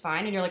scene and it's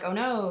fine. And you're like, oh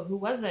no, who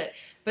was it?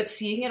 But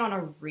seeing it on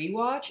a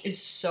rewatch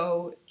is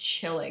so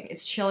chilling.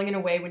 It's chilling in a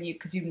way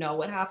because you know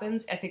what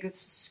happens. I think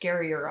it's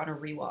scarier on a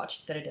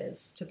rewatch than it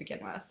is to begin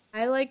with.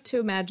 I like to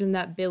imagine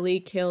that Billy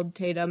killed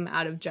Tatum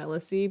out of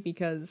jealousy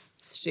because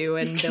Stu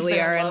and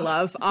Billy are in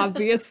love,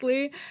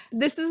 obviously.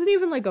 This isn't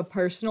even like a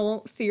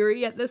personal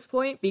theory at this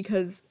point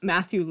because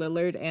Matthew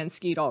Lillard and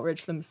Skeet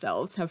Ulrich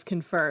themselves have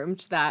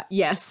confirmed that,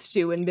 yes,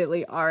 Stu and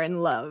Billy are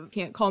in love.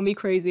 Can't call me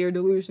crazy or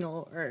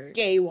delusional or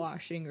gay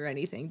washing or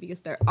anything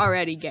because they're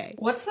already gay.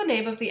 What's the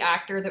name of the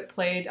actor that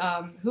played,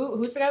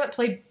 who's the guy that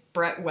played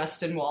Brett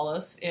Weston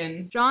Wallace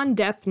in John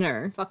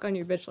Deppner? Fuck on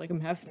your bitch like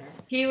I'm Hefner.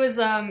 He was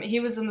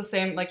in the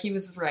same, like, he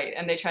was right,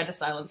 and they tried to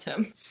silence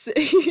him.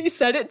 He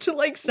said it to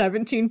like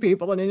 17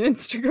 people in an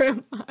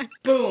Instagram live.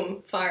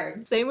 Boom,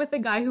 fired. Same with the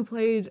guy who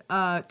played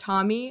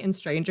Tommy in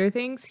Stranger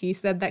Things. He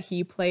said that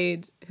he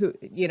played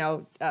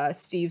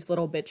Steve's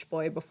little bitch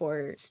boy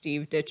before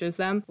Steve ditches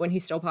them when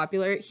he's still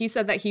popular. He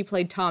said that he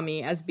played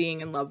Tommy as being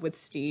in love with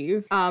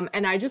Steve.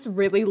 And I just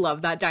really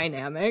love that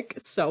dynamic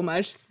so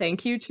much.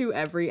 Thank you to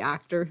every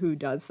actor who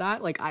does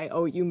that. Like, I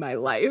owe you my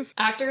life.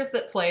 Actors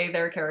that play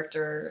their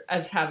character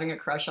as having a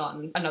crush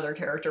on another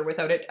character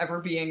without it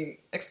ever being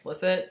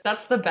explicit,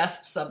 that's the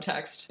best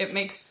subtext. It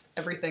makes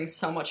everything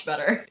so much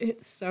better.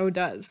 It so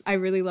does. I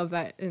really love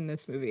that in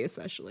this movie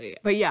especially.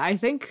 But yeah, I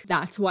think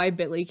that's why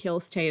Billy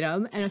kills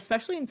Tatum, and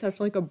especially in such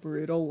like a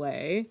brutal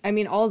way. I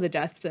mean, all the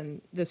deaths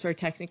in this are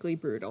technically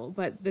brutal,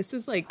 but this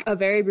is like a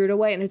very brutal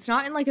way, and it's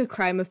not in like a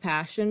crime of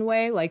passion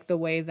way, like the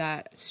way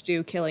that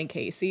Stu killing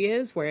Casey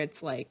is, where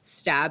it's like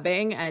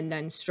stabbing and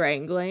then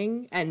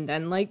strangling and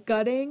then like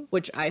gutting,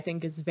 which I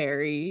think is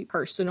very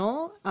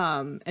personal,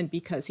 and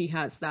because he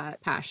has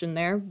that passion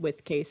there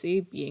with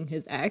Casey being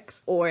his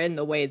ex, or in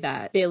the way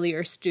that Billy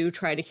or Stu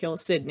try to kill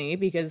Sydney,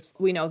 because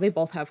we know they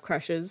both have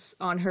crushes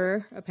on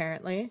her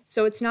apparently.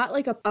 So it's not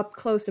like a up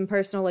close and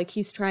personal, like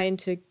he's trying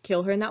to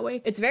kill her in that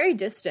way. It's very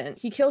distant.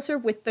 He kills her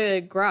with the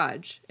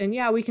garage, and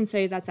yeah, we can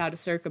say that's out of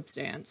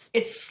circumstance.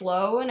 It's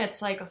slow, and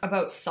it's like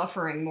about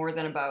suffering more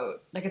than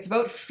about, like, it's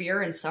about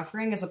fear and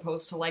suffering as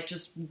opposed to like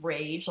just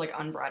rage, like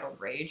unbridled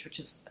rage, which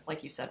is,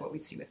 like you said, what we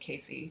see with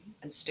Casey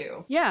and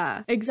Stu.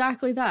 Yeah,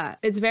 exactly that.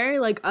 It's very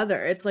like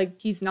other. It's like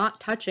he's not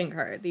touching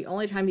her. The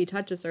only time he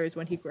touches her is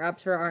when he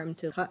grabs her arm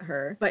to cut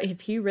her. But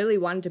if he really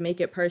wanted to make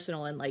it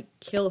personal and like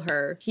kill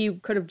her, he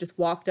could have just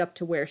walked up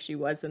to where she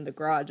was in the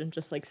garage and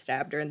just like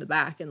stabbed her in the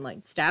back and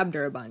like stabbed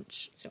her a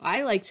bunch. So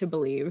I like to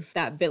believe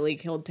that Billy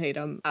killed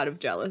Tatum out of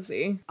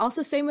jealousy.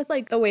 Also, same with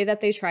like the way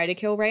that they try to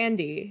kill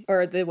Randy,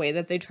 or the way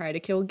that they try to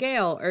kill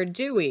Gail or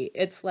Dewey.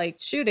 It's like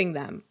shooting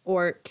them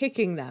or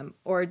kicking them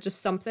or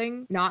just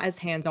something not as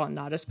hands-on,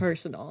 not as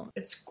personal.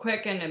 It's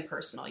quick and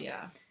impersonal,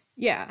 yeah.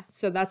 Yeah,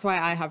 so that's why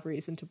I have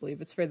reason to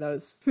believe it's for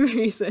those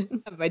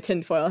reasons. I have my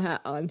tinfoil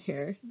hat on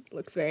here. It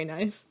looks very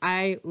nice.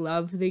 I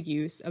love the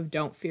use of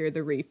Don't Fear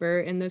the Reaper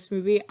in this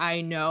movie.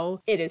 I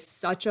know it is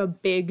such a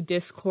big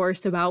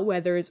discourse about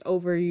whether it's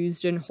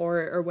overused in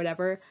horror or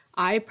whatever.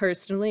 I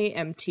personally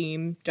am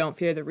team Don't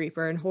Fear the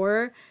Reaper in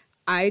horror.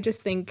 I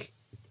just think,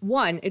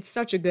 one, it's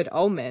such a good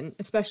omen,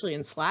 especially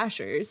in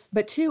slashers.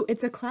 But two,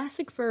 it's a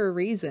classic for a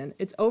reason.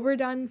 It's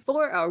overdone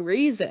for a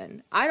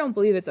reason. I don't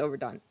believe it's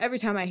overdone. Every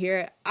time I hear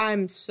it,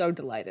 I'm so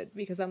delighted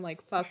because I'm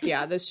like, fuck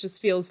yeah, this just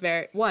feels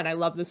very, one, I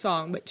love the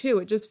song, but two,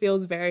 it just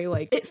feels very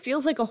like, it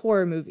feels like a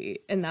horror movie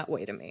in that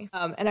way to me.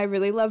 And I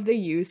really love the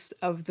use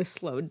of the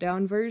slowed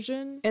down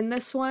version in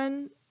this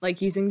one.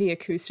 like using the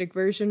acoustic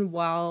version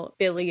while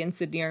Billy and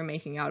Sydney are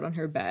making out on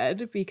her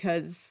bed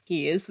because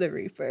he is the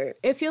Reaper.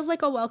 It feels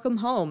like a welcome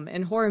home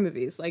in horror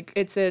movies. Like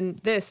it's in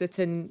this, it's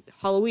in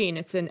Halloween,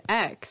 it's in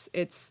X,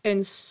 it's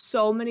in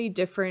so many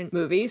different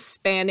movies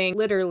spanning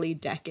literally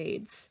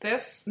decades.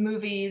 This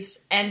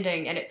movie's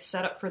ending and its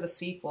setup for the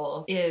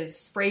sequel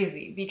is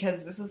crazy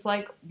because this is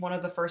like one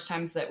of the first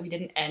times that we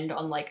didn't end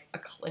on like a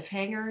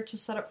cliffhanger to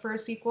set up for a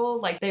sequel.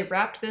 Like they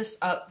wrapped this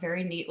up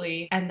very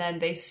neatly and then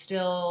they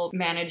still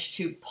managed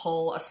to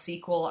pull a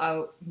sequel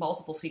out,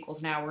 multiple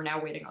sequels now, we're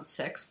now waiting on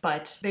 6,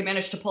 but they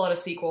managed to pull out a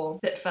sequel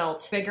that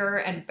felt bigger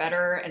and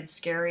better and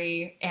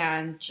scary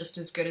and just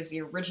as good as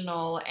the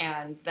original,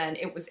 and then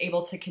it was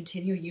able to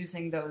continue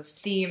using those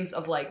themes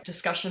of like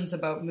discussions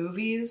about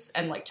movies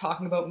and like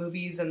talking about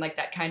movies and like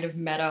that kind of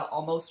meta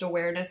almost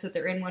awareness that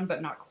they're in one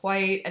but not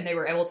quite, and they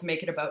were able to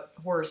make it about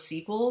horror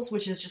sequels,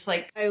 which is just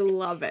like, I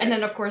love it. And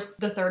then of course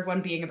the third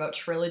one being about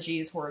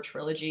trilogies, horror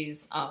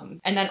trilogies, and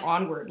then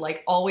onward,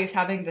 like always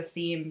having the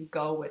theme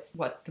go with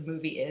what the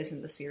movie is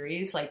in the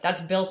series. Like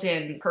that's built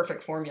in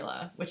perfect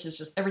formula, which is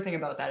just, everything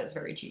about that is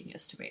very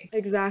genius to me.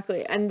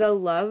 Exactly. And the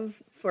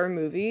love for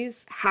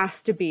movies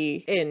has to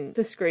be in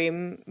the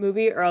Scream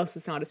movie or else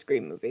it's not a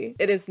Scream movie.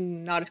 It is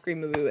not a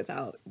Scream movie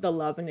without the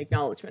love and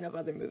acknowledgement of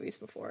other movies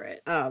before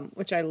it,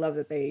 which I love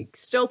that they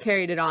still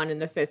carried it on in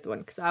the 5th one,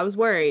 because I was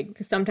worried,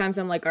 because sometimes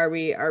I'm like, are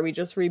we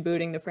just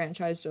rebooting the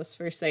franchise just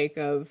for sake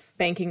of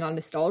banking on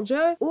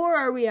nostalgia, or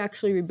are we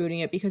actually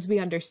rebooting it because we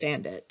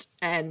understand it?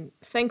 And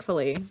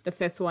thankfully, the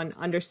 5th one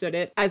understood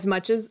it. As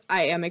much as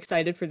I am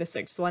excited for the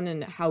 6th one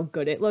and how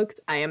good it looks,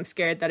 I am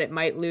scared that it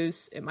might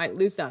lose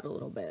that a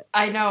little bit.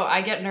 I know,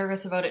 I get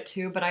nervous about it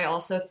too, but I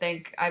also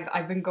think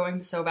I've been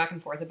going so back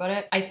and forth about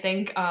it. I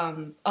think,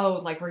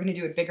 like we're gonna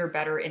do it bigger,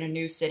 better in a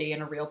new city,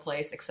 in a real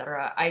place,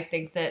 etc. I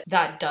think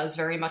that does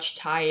very much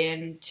tie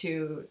in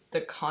to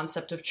the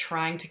concept of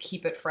trying to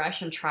keep it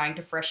fresh and trying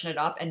to freshen it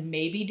up and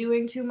maybe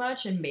doing too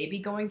much and maybe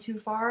going too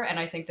far. And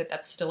I think that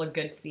that's still a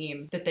good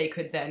theme that they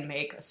could then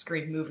make a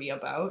Scream movie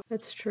about.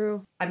 That's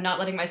true. I'm not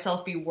letting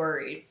myself be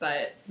worried,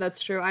 but...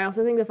 That's true. I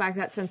also think the fact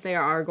that since they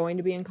are going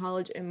to be in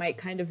college, it might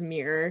kind of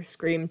mirror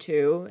Scream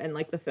 2 and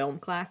like the film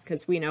class,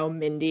 because we know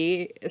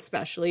Mindy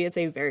especially is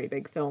a very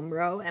big film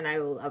bro and I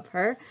love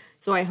her.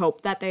 So I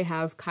hope that they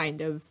have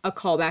kind of a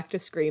callback to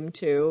Scream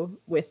 2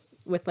 with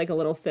like a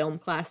little film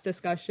class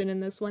discussion in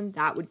this one.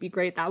 That would be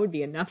great. That would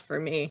be enough for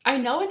me. I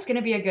know it's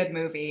gonna be a good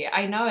movie.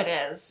 I know it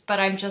is, but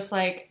I'm just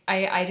like,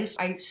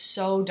 I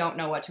so don't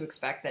know what to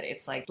expect, that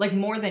it's like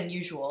more than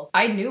usual.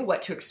 I knew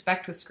what to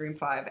expect with Scream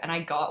 5 and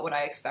I got what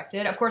I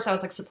expected. Of course I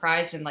was like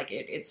surprised and like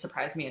it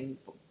surprised me and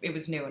it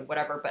was new and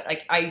whatever, but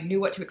like I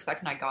knew what to expect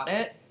and I got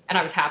it and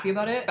I was happy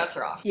about it. Bets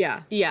are off.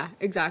 Yeah,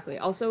 exactly.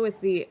 Also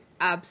with the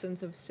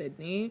absence of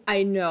Sydney,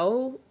 I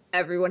know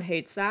everyone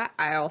hates that.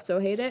 I also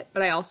hate it,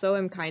 but I also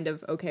am kind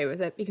of okay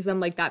with it because I'm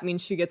like, that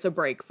means she gets a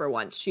break for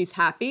once. She's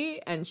happy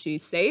and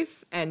she's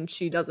safe and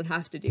she doesn't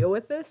have to deal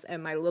with this,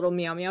 and my little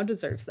meow meow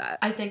deserves that.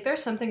 I think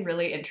there's something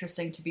really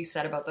interesting to be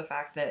said about the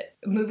fact that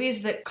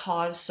movies that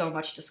cause so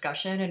much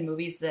discussion and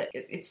movies that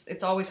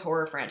it's always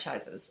horror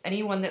franchises.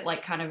 Anyone that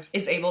like kind of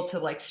is able to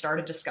like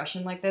start a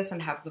discussion like this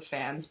and have the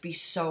fans be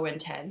so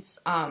intense,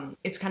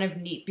 it's kind of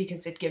neat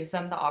because it gives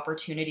them the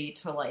opportunity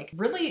to like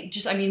really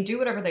just, I mean, do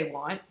whatever they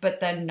want, but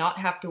then not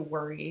have to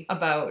worry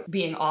about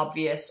being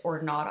obvious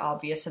or not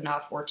obvious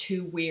enough or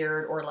too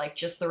weird or like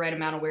just the right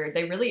amount of weird.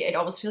 It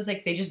almost feels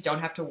like they just don't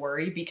have to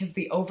worry because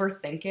the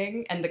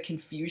overthinking and the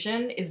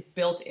confusion is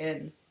built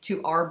in to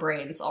our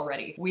brains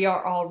already. We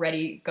are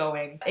already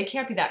going, it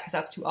can't be that because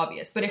that's too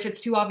obvious. But if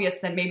it's too obvious,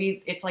 then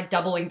maybe it's like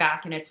doubling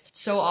back and it's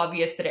so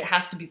obvious that it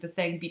has to be the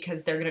thing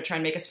because they're gonna try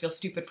and make us feel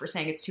stupid for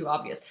saying it's too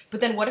obvious. But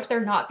then what if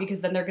they're not?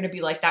 Because then they're gonna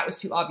be like, that was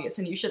too obvious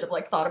and you should have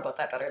like thought about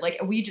that better. Like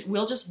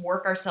we'll just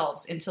work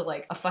ourselves into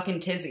like a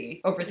fucking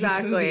tizzy over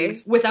these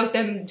movies without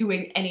them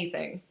doing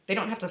anything. They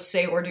don't have to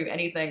say or do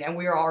anything and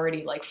we are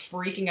already like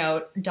freaking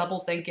out, double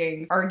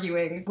thinking,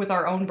 arguing with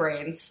our own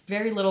brains.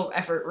 Very little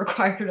effort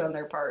required on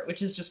their part,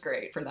 which is just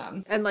great for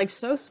them. And like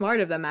so smart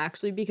of them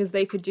actually, because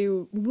they could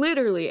do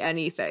literally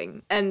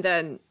anything and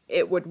then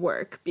it would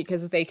work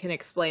because they can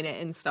explain it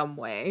in some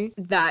way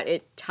that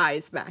it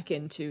ties back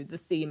into the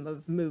theme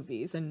of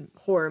movies and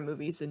horror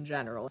movies in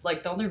general.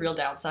 Like the only real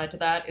downside to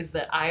that is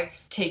that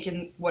I've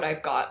taken what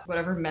I've got,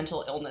 whatever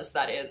mental illness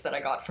that is that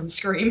I got from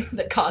Scream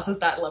that causes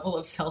that level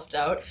of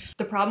self-doubt.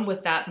 The problem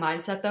with that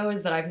mindset though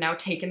is that I've now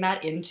taken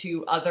that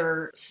into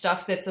other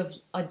stuff that's of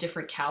a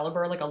different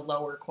caliber, like a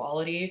lower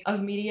quality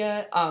of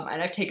media,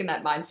 and I've taken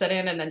that mindset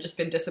in and then just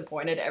been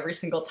disappointed every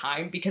single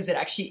time because it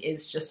actually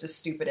is just as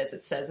stupid as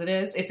it says it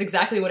is. It's It's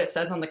exactly what it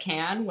says on the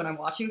can when I'm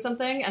watching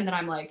something, and then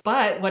I'm like,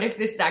 but what if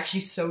this is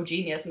actually so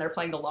genius and they're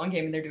playing the long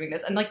game and they're doing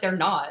this, and like they're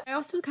not. I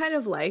also kind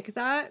of like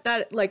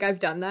that like I've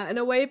done that in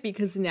a way,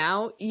 because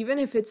now even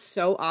if it's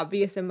so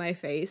obvious in my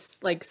face,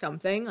 like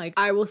something, like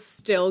I will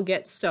still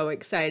get so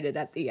excited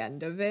at the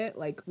end of it,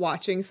 like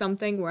watching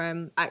something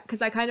where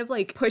because I kind of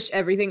like push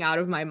everything out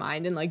of my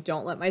mind and like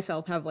don't let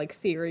myself have like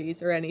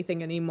theories or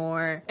anything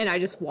anymore, and I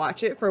just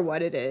watch it for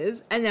what it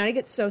is, and then I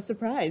get so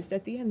surprised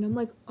at the end. I'm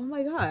like, oh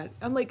my god,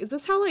 I'm like, is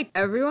this how like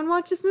everyone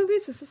watches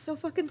movies? This is so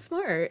fucking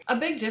smart. A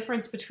big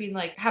difference between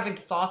like having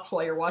thoughts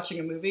while you're watching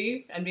a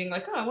movie and being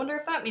like, oh, I wonder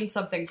if that means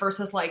something,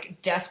 versus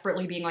like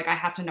desperately being like, I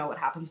have to know what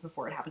happens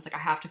before it happens, like I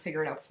have to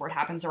figure it out before it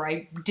happens, or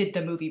I did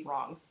the movie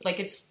wrong. Like,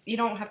 it's, you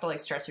don't have to like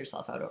stress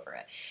yourself out over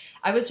it.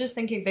 I was just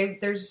thinking,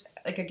 there's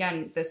like,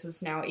 again, this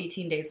is now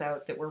 18 days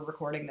out that we're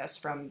recording this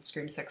from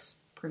Scream 6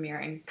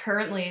 premiering.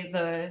 Currently,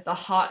 the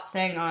hot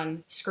thing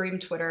on Scream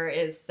Twitter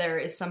is there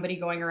is somebody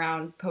going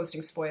around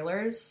posting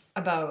spoilers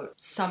about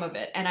some of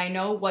it. And I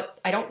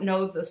don't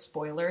know the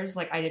spoilers,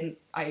 like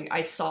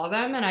I saw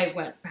them and I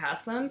went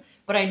past them,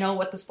 but I know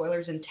what the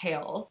spoilers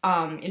entail,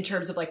 in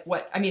terms of like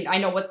I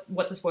know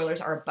what the spoilers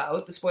are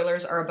about. The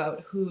spoilers are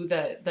about who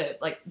the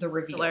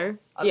reveal.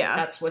 Yeah.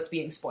 That's what's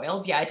being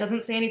spoiled. Yeah, it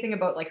doesn't say anything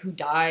about like who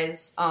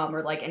dies,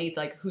 or like any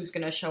like who's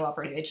gonna show up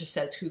or anything. It just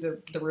says who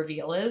the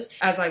reveal is.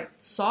 As I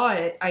saw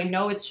it, I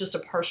know it's just a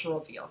partial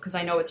reveal, because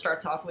I know it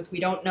starts off with, we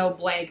don't know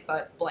blank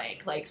but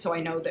blank, like, so I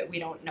know that we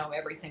don't know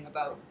everything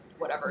about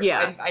whatever.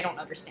 Yeah. So I don't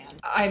understand.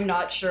 I'm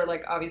not sure,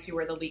 like, obviously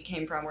where the leak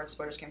came from, where the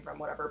spoilers came from,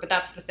 whatever, but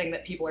that's the thing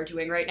that people are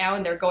doing right now,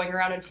 and they're going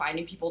around and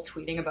finding people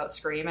tweeting about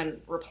Scream and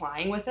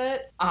replying with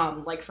it,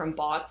 like from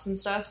bots and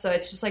stuff. So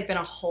it's just like been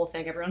a whole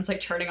thing. Everyone's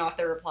like turning off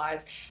their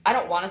replies. I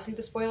don't want to see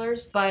the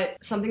spoilers, but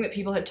something that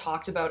people had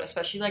talked about,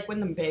 especially like when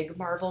the big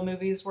Marvel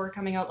movies were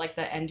coming out, like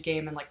the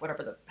Endgame and like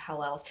whatever the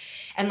hell else,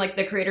 and like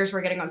the creators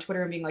were getting on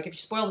Twitter and being like, if you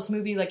spoil this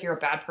movie, like you're a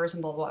bad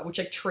person, blah blah blah, which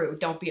like true,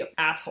 don't be an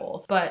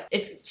asshole. But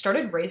it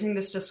started raising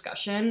this discussion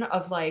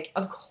of like,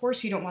 of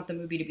course you don't want the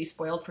movie to be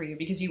spoiled for you,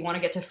 because you want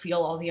to get to feel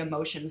all the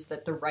emotions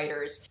that the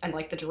writers and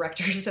like the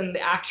directors and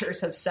the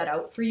actors have set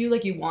out for you.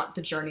 Like, you want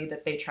the journey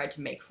that they tried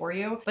to make for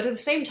you. But at the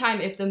same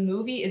time, if the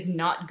movie is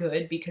not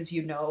good because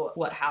you know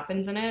what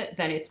happens in it,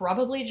 then it's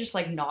probably just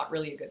like not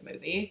really a good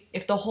movie.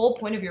 If the whole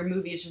point of your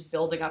movie is just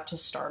building up to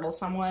startle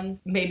someone,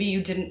 maybe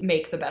you didn't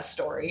make the best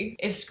story.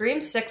 If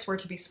Scream 6 were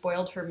to be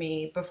spoiled for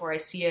me before I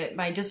see it,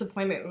 my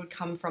disappointment would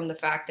come from the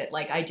fact that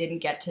like I didn't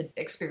get to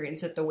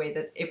experience it the way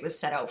that it was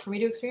set out for me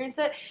to experience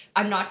it.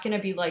 I'm not gonna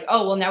be like,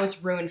 oh well, now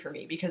it's ruined for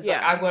me because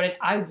like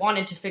I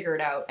wanted to figure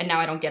it out and now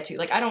I don't get to.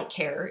 Like, I don't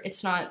care.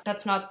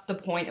 That's not the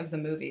point of the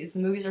movies. The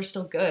movies are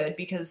still good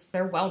because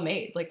they're well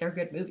made. Like, they're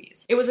good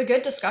movies. It was a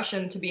good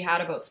discussion to be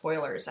had about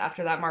spoilers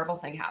after that Marvel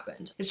thing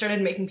happened. It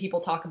started making people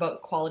talk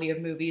about quality of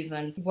movies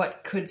and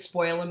what could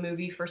spoil a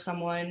movie for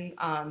someone.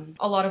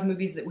 A lot of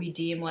movies that we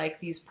deem like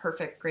these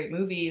perfect great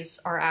movies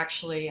are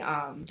actually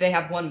they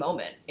have one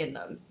moment in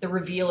them. The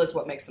reveal is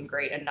what makes them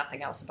great and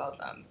nothing else about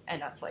them.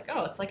 And that's like,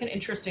 oh, it's like an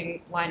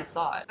interesting line of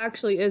thought.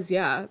 Actually is,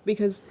 yeah,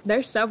 because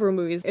there's several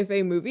movies. If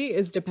a movie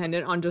is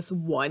dependent on just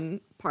one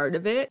part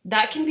of it,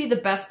 that can be the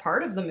best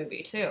part of the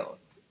movie too.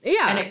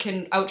 Yeah. And it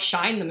can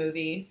outshine the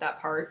movie, that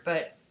part,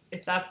 but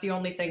if that's the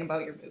only thing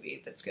about your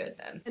movie that's good,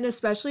 then. And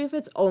especially if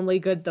it's only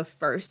good the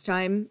first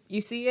time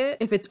you see it,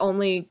 if it's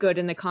only good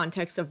in the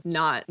context of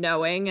not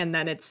knowing, and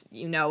then it's,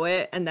 you know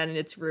it, and then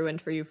it's ruined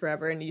for you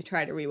forever, and you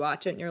try to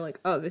rewatch it, and you're like,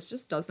 oh, this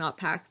just does not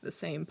pack the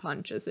same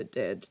punch as it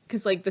did.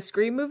 Because, like, the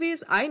Scream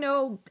movies, I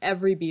know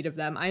every beat of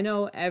them. I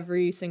know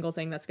every single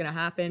thing that's gonna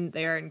happen.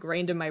 They are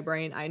ingrained in my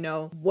brain. I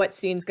know what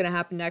scene's gonna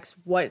happen next,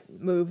 what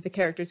move the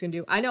character's gonna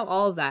do. I know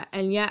all of that,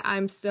 and yet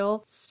I'm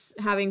still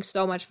having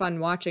so much fun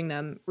watching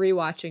them,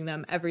 rewatching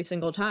them every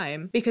single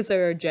time, because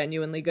there are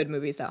genuinely good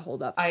movies that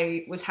hold up.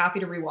 I was happy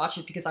to rewatch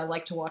it because I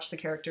like to watch the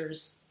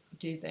characters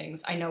do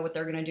things. I know what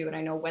they're going to do, and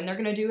I know when they're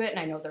going to do it, and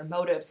I know their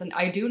motives. And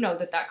I do know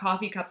that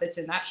coffee cup that's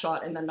in that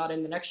shot and then not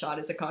in the next shot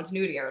is a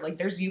continuity error. Like,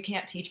 you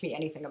can't teach me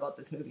anything about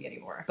this movie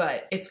anymore.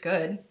 But it's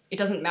good. It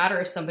doesn't matter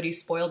if somebody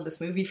spoiled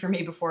this movie for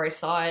me before I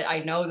saw it. I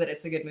know that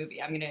it's a good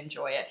movie. I'm going to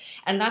enjoy it.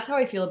 And that's how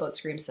I feel about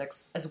Scream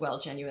 6 as well,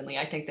 genuinely.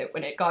 I think that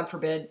when it, God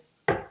forbid,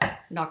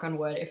 knock on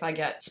wood, if I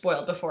get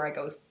spoiled before I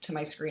go to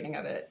my screening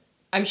of it,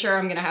 I'm sure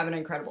I'm going to have an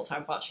incredible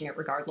time watching it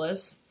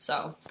regardless,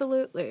 so.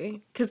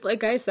 Absolutely. Because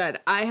like I said,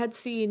 I had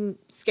seen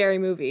Scary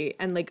Movie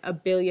and like a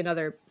billion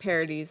other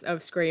parodies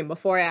of Scream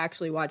before I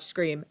actually watched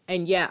Scream,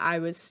 and yet I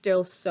was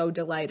still so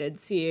delighted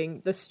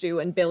seeing the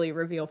Stu and Billy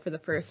reveal for the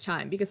first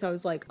time, because I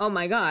was like, oh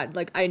my god,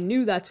 like I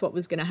knew that's what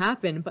was going to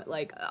happen, but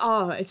like,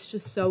 oh, it's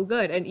just so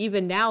good. And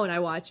even now when I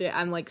watch it,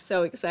 I'm like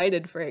so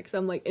excited for it, because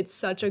I'm like, it's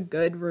such a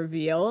good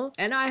reveal.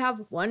 And I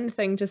have one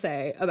thing to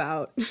say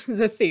about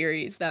the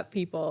theories that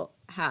people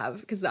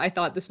have, because I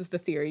thought this is the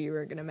theory you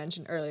were going to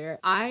mention earlier.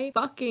 I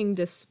fucking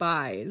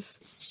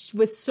despise,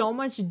 with so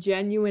much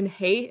genuine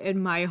hate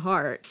in my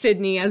heart,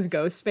 Sydney as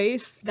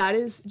Ghostface. That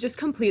is just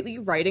completely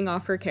writing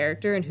off her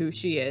character and who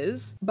she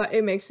is. But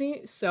it makes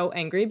me so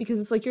angry because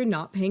it's like you're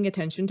not paying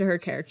attention to her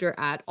character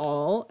at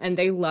all. And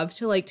they love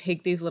to like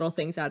take these little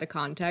things out of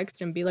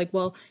context and be like,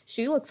 well,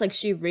 she looks like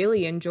she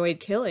really enjoyed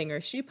killing, or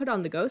she put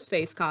on the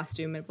Ghostface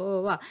costume and blah,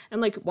 blah, blah. And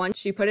I'm like, one,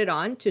 she put it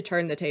on to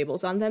turn the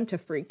tables on them, to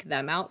freak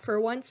them out for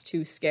once,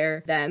 to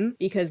scare them,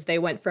 because they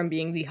went from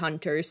being the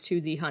hunters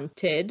to the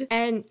hunted.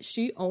 And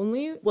she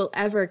only will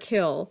ever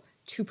kill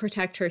to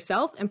protect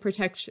herself and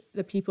protect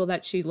the people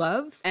that she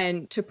loves,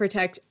 and to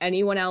protect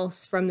anyone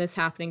else from this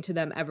happening to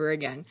them ever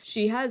again.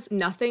 She has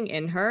nothing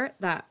in her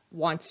that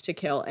wants to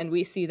kill, and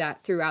we see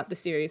that throughout the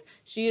series.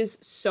 She is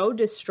so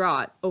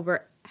distraught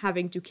over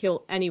having to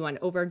kill anyone,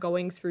 over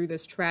going through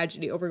this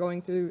tragedy, over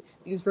going through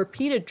these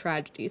repeated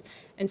tragedies.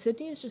 And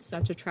Sydney is just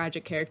such a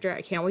tragic character.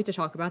 I can't wait to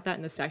talk about that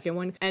in the second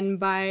one. And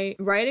by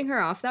writing her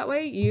off that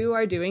way, you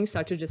are doing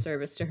such a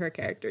disservice to her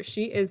character.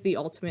 She is the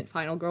ultimate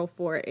final girl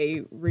for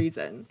a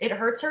reason. It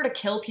hurts her to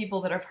kill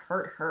people that have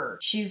hurt her.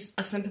 She's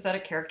a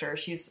sympathetic character.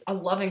 She's a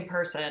loving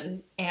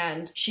person.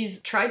 And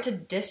she's tried to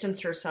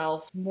distance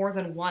herself more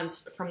than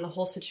once from the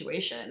whole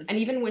situation. And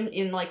even when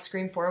in like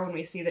Scream 4, when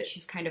we see that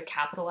she's kind of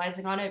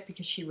capitalizing on it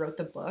because she wrote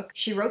the book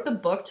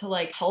to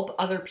like help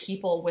other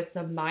people with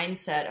the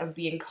mindset of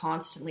being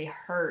constantly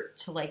hurt,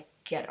 to like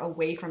get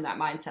away from that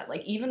mindset.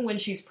 Like, even when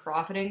she's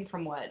profiting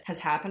from what has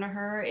happened to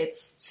her, it's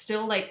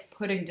still like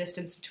putting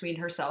distance between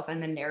herself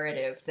and the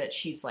narrative that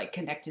she's like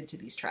connected to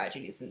these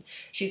tragedies, and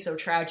she's so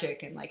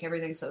tragic and like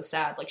everything's so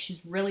sad. Like,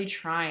 she's really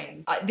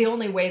trying. The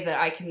only way that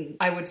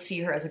I would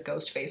see her as a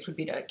ghost face would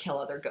be to kill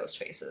other ghost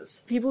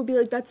faces. People would be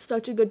like, that's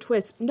such a good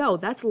twist. No,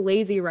 that's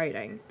lazy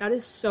writing. That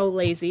is so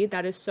lazy.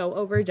 That is so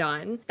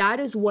overdone. That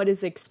is what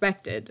is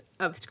expected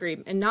of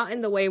Scream, and not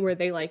in the way where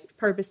they like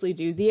purposely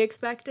do the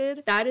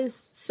expected. That is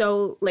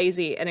so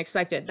lazy and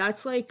expected.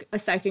 That's like a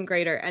second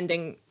grader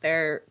ending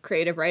their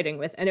creative writing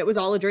with, and it was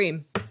all a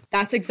dream.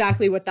 That's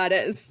exactly what that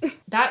is.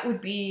 That would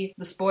be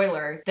the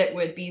spoiler that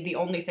would be the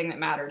only thing that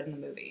mattered in the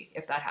movie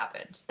if that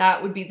happened.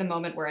 That would be the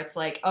moment where it's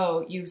like,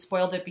 oh, you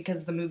spoiled it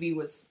because the movie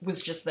was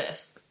just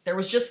this. There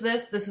was just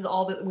this. This is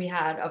all that we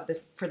had of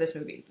this for this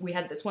movie. We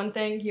had this one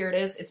thing. Here it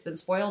is. It's been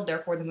spoiled.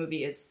 Therefore, the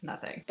movie is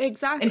nothing.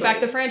 Exactly. In fact,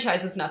 the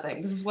franchise is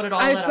nothing. This is what it all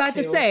led up to. I was about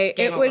to say,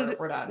 Game it over. would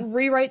We're done.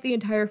 rewrite the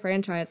entire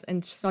franchise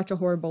in such a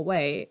horrible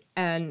way.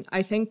 And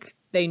I think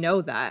they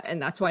know that,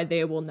 and that's why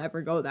they will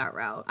never go that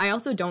route. I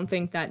also don't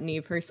think that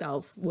Neve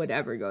herself would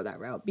ever go that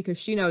route, because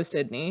she knows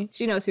Sydney.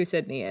 She knows who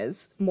Sydney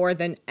is more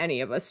than any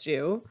of us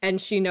do,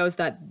 and she knows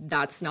that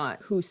that's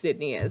not who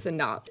Sydney is, and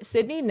not.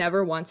 Sydney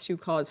never wants to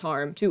cause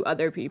harm to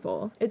other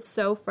people. It's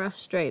so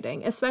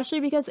frustrating, especially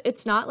because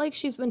it's not like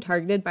she's been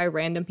targeted by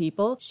random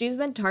people. She's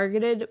been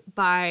targeted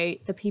by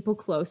the people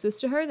closest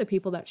to her, the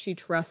people that she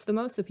trusts the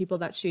most, the people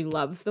that she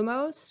loves the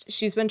most.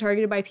 She's been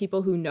targeted by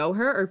people who know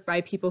her, or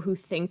by people who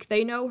think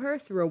they know her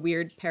through a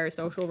weird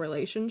parasocial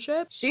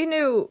relationship. She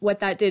knew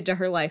what that did to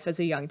her life as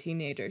a young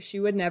teenager. She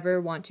would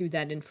never want to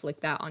then inflict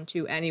that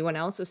onto anyone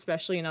else,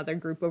 especially another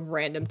group of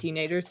random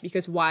teenagers,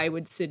 because why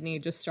would Sydney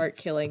just start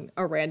killing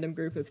a random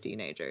group of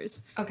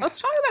teenagers? Okay.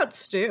 Let's talk about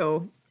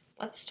Stu.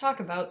 Let's talk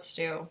about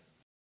Stu.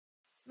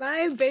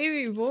 My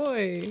baby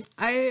boy.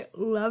 I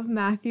love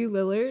Matthew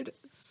Lillard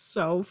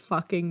so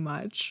fucking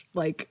much.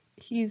 Like,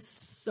 he's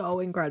so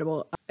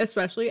incredible,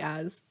 especially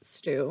as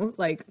Stu.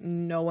 Like,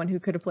 no one who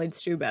could have played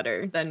Stu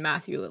better than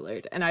Matthew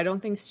Lillard. And I don't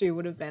think Stu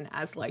would have been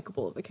as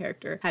likable of a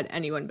character had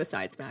anyone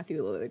besides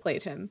Matthew Lillard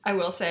played him. I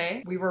will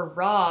say, we were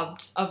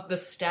robbed of the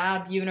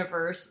Stab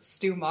universe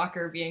Stu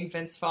Macher being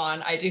Vince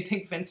Vaughn. I do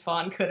think Vince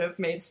Vaughn could have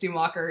made Stu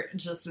Macher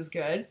just as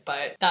good,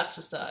 but that's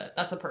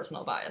a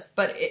personal bias.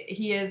 But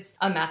he is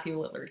a Matthew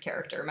Lillard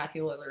character.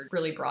 Matthew Lillard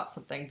really brought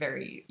something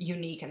very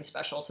unique and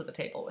special to the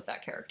table with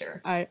that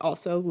character. I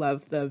also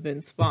love the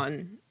Vince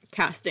Vaughn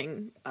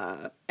casting,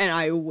 and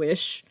I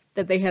wish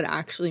that they had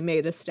actually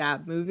made a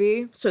Stab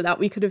movie so that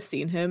we could have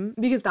seen him,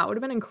 because that would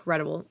have been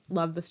incredible.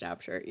 Love the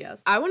Stab shirt,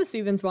 yes. I want to see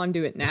Vince Vaughn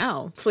do it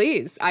now.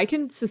 Please. I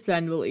can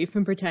suspend belief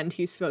and pretend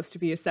he's supposed to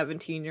be a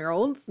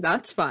 17-year-old.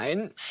 That's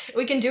fine.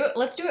 We can do it.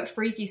 Let's do it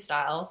freaky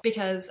style,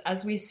 because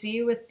as we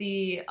see with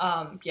the,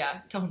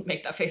 don't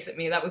make that face at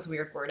me. That was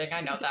weird wording.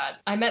 I know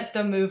that. I meant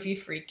the movie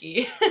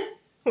Freaky.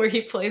 Where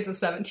he plays a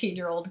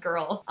 17-year-old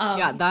girl.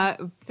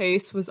 That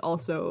face was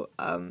also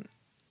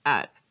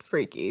at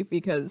Freaky,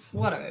 because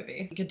what a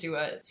movie. We could do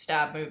a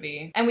Stab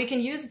movie, and we can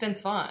use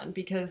Vince Vaughn,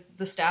 because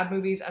the Stab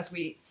movies, as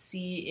we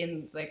see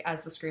in like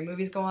as the Scream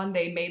movies go on,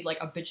 they made like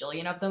a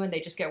bajillion of them, and they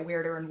just get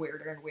weirder and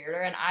weirder and weirder.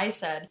 And I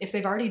said, if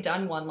they've already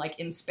done one like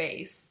in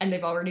space, and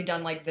they've already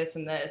done like this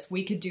and this,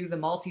 we could do the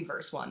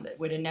multiverse one that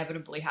would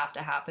inevitably have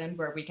to happen,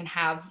 where we can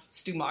have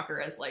Stu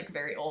Macher as like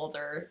very old,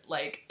 or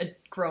like a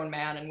grown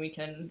man and we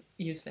can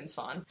use Vince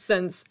Vaughn.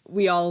 Since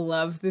we all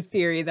love the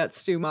theory that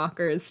Stu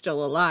Macher is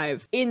still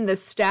alive. In the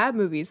Stab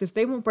movies, if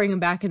they won't bring him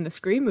back in the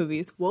Scream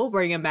movies, we'll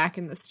bring him back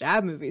in the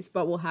Stab movies,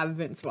 but we'll have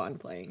Vince Vaughn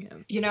playing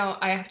him. You know,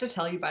 I have to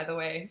tell you, by the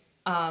way,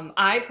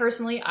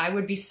 I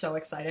would be so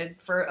excited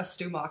for a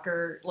Stu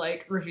Macher,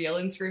 like, reveal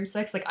in Scream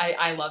 6. Like,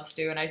 I love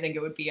Stu, and I think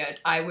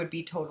I would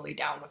be totally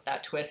down with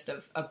that twist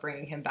of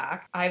bringing him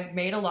back. I've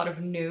made a lot of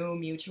new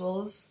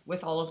mutuals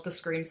with all of the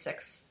Scream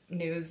 6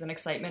 news and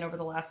excitement over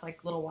the last,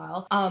 like, little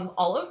while.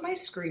 All of my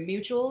Scream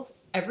mutuals,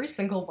 every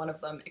single one of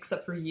them,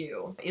 except for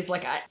you, is,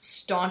 like, a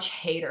staunch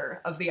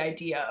hater of the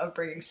idea of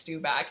bringing Stu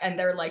back. And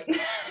they're like,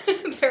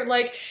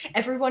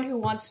 everyone who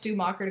wants Stu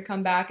Macher to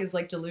come back is,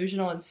 like,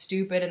 delusional and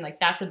stupid, and, like,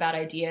 that's a bad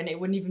idea, and it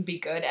wouldn't even be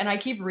good. And I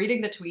keep reading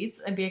the tweets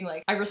and being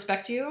like, I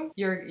respect you.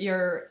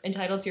 You're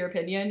entitled to your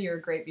opinion. You're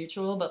a great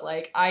mutual, but,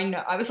 like, I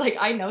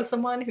know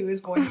someone who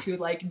is going to,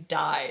 like,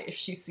 die if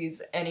she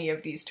sees any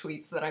of these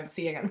tweets that I'm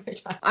seeing on my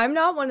time. I'm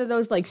not one of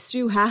those, like,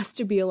 Stu has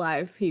to be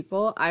alive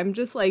people. I'm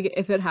just like,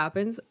 if it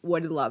happens,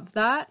 would love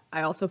that.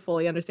 I also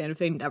fully understand if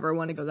they never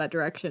want to go that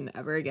direction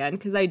ever again,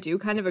 because I do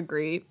kind of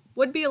agree.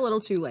 Would be a little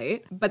too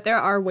late, but there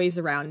are ways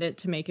around it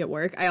to make it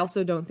work. I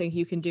also don't think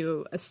you can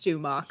do a Stu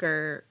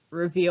Macher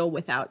reveal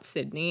without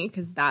Sydney,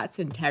 because that's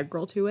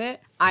integral to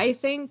it. I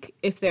think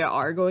if they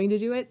are going to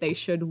do it, they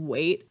should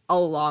wait a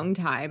long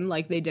time,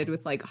 like they did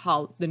with, like,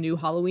 the new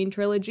Halloween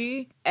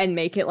trilogy, and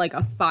make it, like,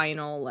 a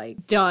final,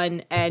 like,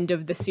 done end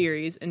of the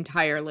series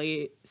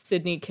entirely.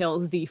 Sydney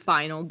kills the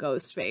final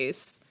ghost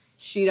face.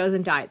 She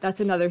doesn't die. That's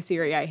another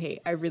theory I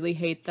hate. I really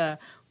hate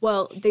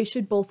well, they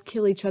should both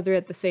kill each other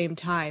at the same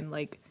time,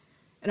 like.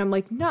 And I'm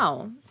like,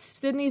 no,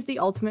 Sydney's the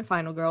ultimate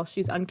final girl.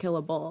 She's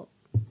unkillable.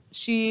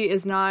 She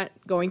is not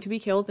going to be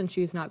killed, and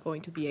she's not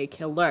going to be a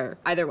killer.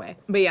 Either way.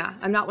 But yeah,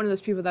 I'm not one of those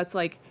people that's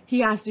like,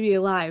 he has to be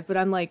alive. But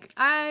I'm like,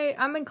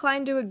 I'm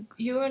inclined to...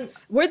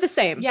 We're the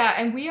same. Yeah,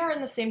 and we are in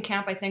the same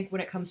camp, I think,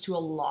 when it comes to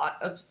a lot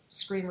of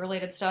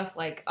Scream-related stuff.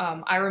 Like,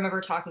 I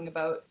remember talking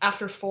about,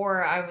 after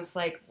 4, I was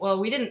like, well,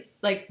 we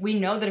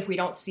know that if we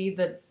don't see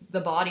the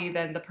body,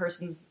 then the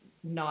person's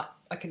not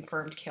a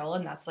confirmed kill,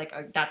 and that's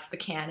that's the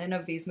canon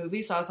of these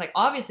movies. So I was like,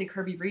 obviously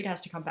Kirby Reed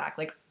has to come back.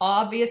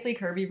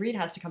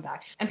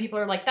 And people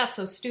are like, that's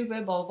so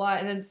stupid, blah, blah, blah.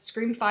 And then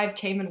Scream 5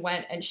 came and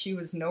went, and she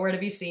was nowhere to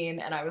be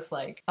seen, and I was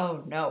like,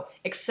 oh no.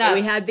 Except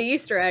we had the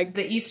Easter egg.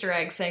 The Easter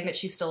egg saying that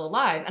she's still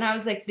alive. And I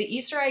was like, the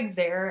Easter egg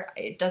there,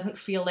 it doesn't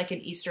feel like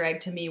an Easter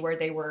egg to me where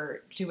they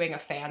were doing a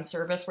fan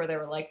service where they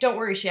were like, don't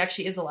worry, she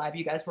actually is alive,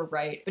 you guys were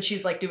right. But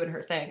she's, like, doing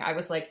her thing. I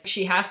was like,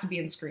 she has to be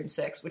in Scream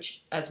 6,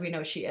 which, as we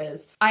know, she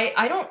is.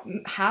 I don't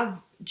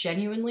have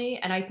genuinely,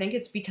 and I think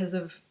it's because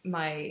of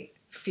my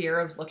fear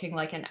of looking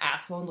like an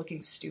asshole and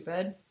looking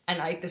stupid.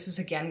 And this is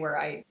again where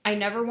I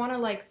never want to,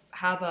 like,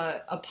 have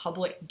a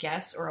public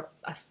guess or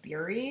a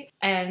theory.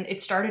 And it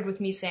started with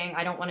me saying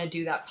I don't want to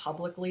do that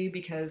publicly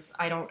because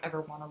I don't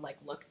ever want to, like,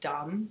 look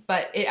dumb.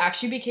 But it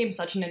actually became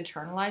such an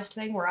internalized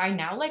thing where I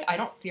now, like, I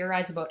don't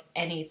theorize about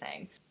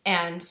anything.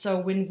 And so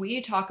when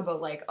we talk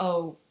about, like,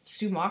 oh,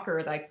 Stu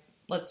Macher, like,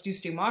 let's do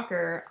Stu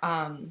Macher,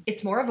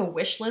 it's more of a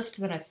wish list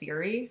than a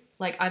theory.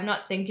 Like, I'm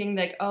not thinking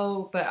like,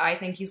 oh, but I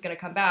think he's going to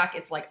come back.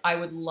 It's like, I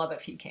would love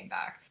if he came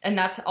back. And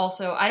that's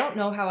also, I don't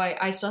know how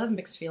I still have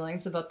mixed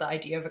feelings about the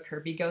idea of a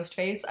Kirby ghost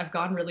face. I've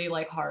gone really,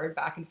 like, hard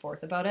back and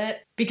forth about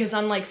it. Because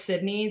unlike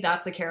Sydney,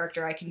 that's a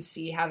character I can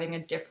see having a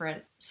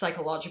different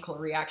psychological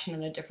reaction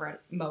and a different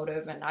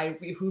motive. And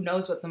who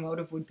knows what the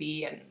motive would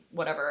be and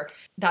whatever.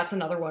 That's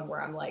another one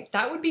where I'm like,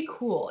 that would be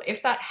cool.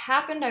 If that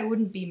happened, I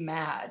wouldn't be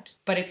mad.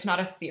 But it's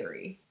not a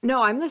theory.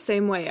 No, I'm the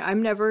same way.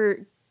 I'm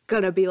never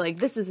gonna be like,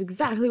 this is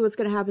exactly what's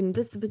gonna happen,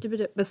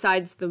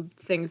 besides the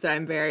things that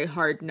I'm very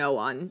hard no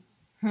on,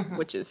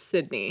 which is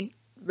Sydney,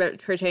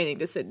 pertaining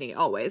to Sydney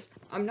always.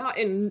 I'm not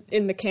in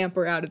the camp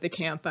or out of the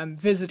camp. I'm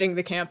visiting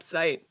the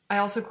campsite. I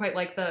also quite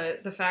like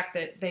the fact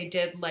that they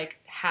did, like,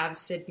 have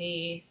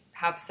Sydney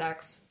have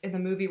sex. In the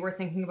movie, we're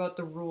thinking about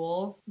the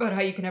rule about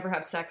how you can never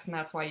have sex, and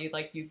that's why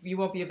you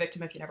won't be a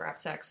victim if you never have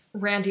sex.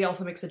 Randy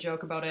also makes a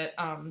joke about it,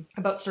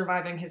 about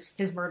surviving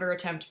his murder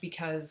attempt,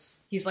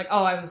 because he's like,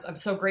 oh, I'm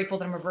so grateful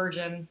that I'm a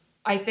virgin.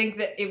 I think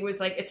that it was,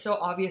 like, it's so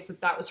obvious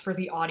that was for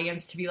the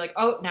audience to be like,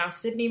 oh, now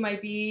Sydney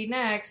might be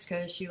next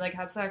because she, like,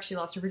 had sex, she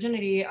lost her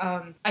virginity.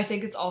 I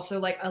think it's also,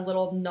 like, a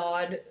little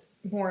nod,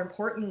 more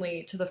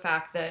importantly, to the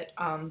fact that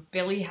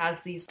Billy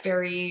has these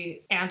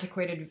very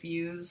antiquated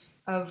views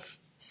of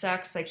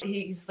sex. Like,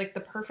 he's, like, the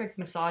perfect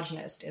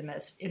misogynist in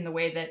this, in the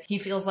way that he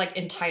feels, like,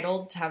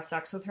 entitled to have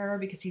sex with her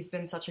because he's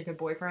been such a good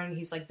boyfriend and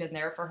he's, like, been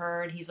there for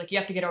her, and he's like, you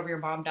have to get over your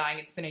mom dying,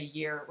 it's been a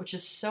year, which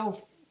is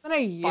so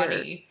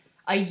funny.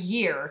 A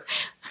year.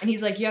 And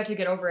he's like, you have to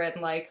get over it,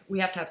 and, like, we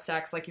have to have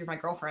sex, like, you're my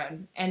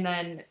girlfriend. And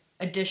then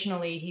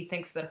additionally, he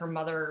thinks that her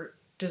mother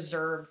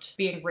deserved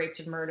being raped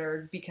and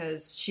murdered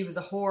because she was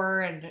a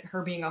whore, and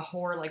her being a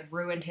whore like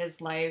ruined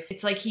his life.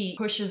 It's like he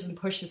pushes and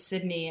pushes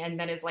Sydney and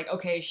then is like,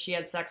 okay, she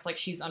had sex, like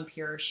she's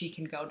unpure, she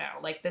can go now.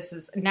 Like this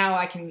is, now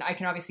I can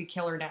obviously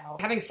kill her now.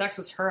 Having sex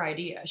was her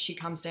idea. She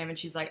comes to him and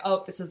she's like,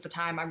 oh, this is the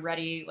time, I'm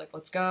ready, like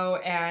let's go.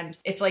 And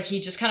it's like he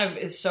just kind of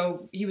is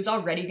so, he was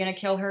already gonna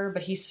kill her,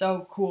 but he's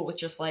so cool with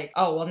just like,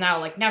 oh well,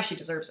 now she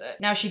deserves it.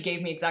 Now she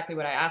gave me exactly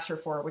what I asked her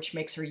for, which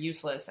makes her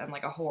useless and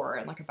like a whore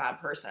and like a bad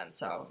person,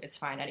 so it's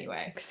fine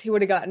anyway. Because he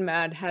would have gotten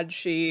mad had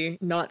she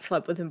not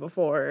slept with him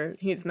before.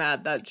 He's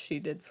mad that she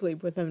did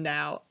sleep with him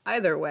now.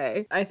 Either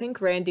way, I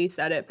think Randy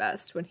said it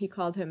best when he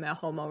called him a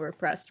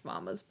homo-repressed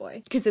mama's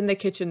boy. Because in the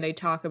kitchen they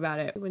talk about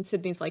it when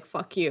Sydney's like,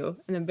 fuck you.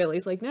 And then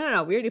Billy's like,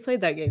 no, we already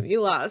played that game.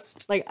 You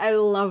lost. Like, I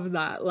love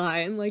that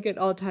line. Like, it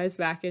all ties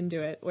back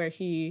into it where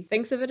he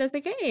thinks of it as a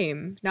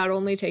game. Not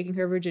only taking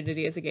her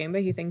virginity as a game,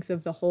 but he thinks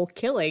of the whole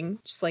killing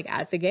just like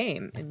as a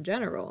game in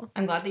general.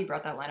 I'm glad that you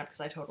brought that line up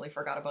because I totally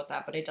forgot about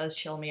that, but it does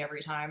chill me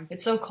every time.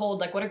 It's so cold.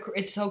 Like,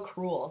 it's so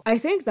cruel. I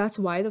think that's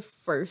why the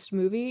first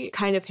movie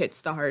kind of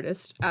hits the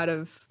hardest out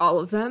of all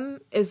of them,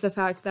 is the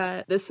fact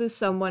that this is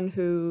someone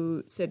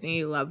who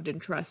Sydney loved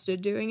and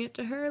trusted doing it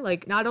to her.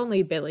 Like, not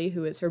only Billy,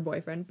 who is her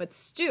boyfriend, but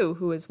Stu,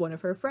 who is one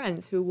of her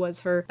friends, who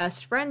was her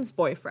best friend's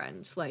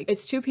boyfriend. Like,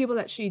 it's two people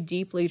that she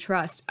deeply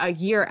trusts. A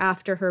year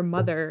after her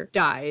mother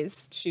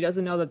dies, she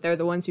doesn't know that they're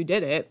the ones who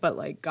did it, but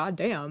like,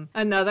 goddamn.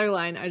 Another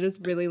line I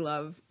just really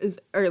love is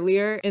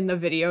earlier in the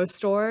video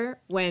store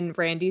when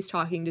Randy's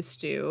talking to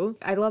Stu.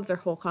 I love their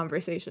whole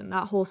conversation,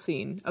 that whole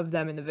scene of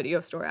them in the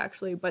video store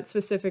actually, but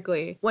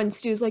specifically when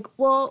Stu's like,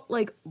 well,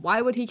 like,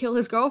 why would he kill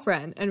his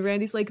girlfriend? And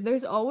Randy's like,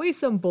 there's always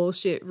some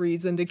bullshit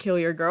reason to kill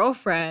your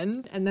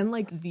girlfriend. And then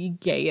like the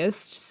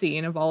gayest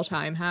scene of all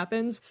time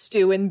happens.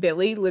 Stu and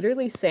Billy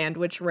literally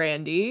sandwich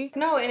Randy.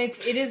 No, and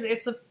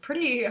it's a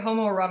pretty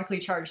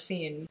homoerotically charged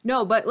scene.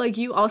 No, but like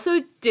you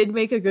also did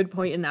make a good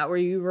point in that where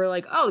you were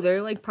like, oh,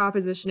 they're like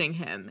propositioning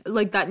him.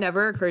 Like that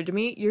never occurred to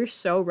me. You're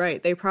so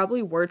right. They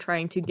probably were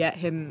trying to get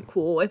him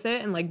cool with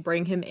it and like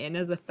bring him in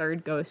as a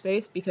third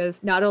Ghostface,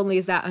 because not only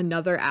is that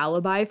another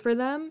alibi for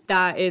them,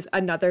 that is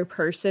another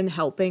person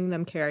helping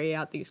them carry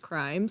out these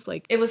crimes.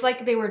 Like, it was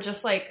like they were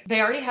just like,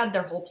 they already had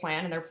their whole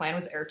plan and their plan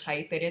was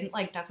airtight. They didn't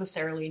like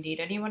necessarily need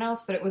anyone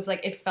else, but it was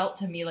like, it felt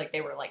to me like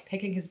they were like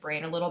picking his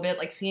brain a little bit,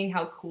 like seeing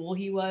how cool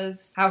he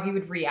was, how he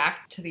would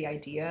react to the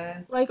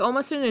idea. Like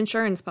almost an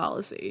insurance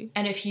policy.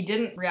 And if he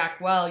didn't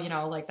react well, you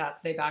know, like that,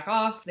 they back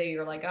off. They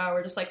were like, oh,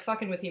 we're just like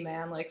fucking with you,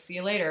 man. Like, see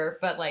you later.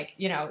 But like,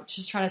 you know,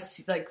 just trying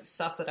to like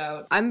suss it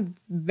out. I'm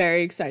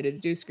very excited to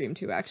do Scream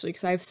 2 actually,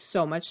 because I have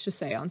so much to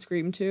say on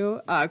Scream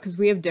 2, because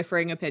we have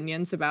differing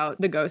opinions about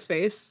the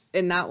Ghostface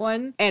in that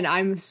one, and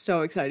I'm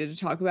so excited to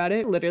talk about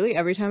it. Literally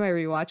every time I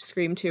rewatch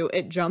Scream 2,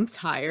 it jumps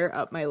higher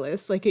up my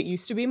list. Like, it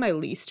used to be my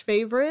least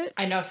favorite.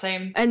 I know,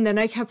 same. And then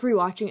I kept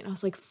rewatching it and I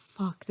was like,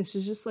 fuck, this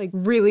is just like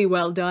really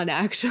well done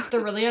actually. The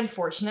really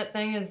unfortunate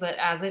thing is that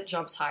as it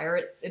jumps higher,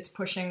 it's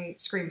pushing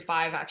Scream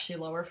 5 actually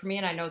lower for me,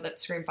 and I know that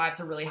Scream 5's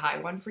a really high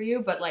one for you,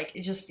 but like,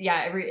 it just,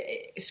 yeah,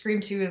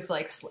 Scream 2 is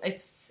like,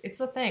 it's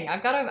a thing.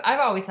 I've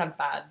always had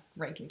bad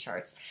ranking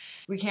charts.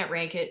 We can't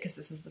rank it because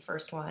this is the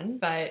first one,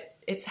 but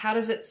it's, how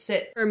does it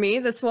sit? For me,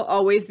 this will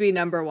always be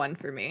number one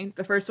for me.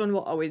 The first one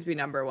will always be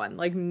number one.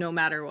 Like, no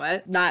matter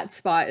what, that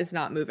spot is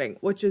not moving,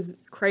 which is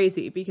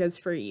crazy because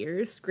for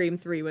years, Scream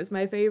 3 was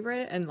my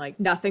favorite and like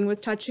nothing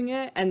was touching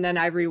it. And then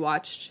I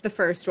rewatched the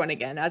first one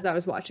again as I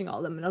was watching all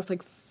of them and I was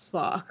like,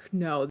 fuck,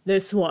 no,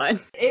 this one.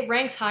 It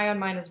ranks high on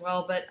mine as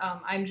well, but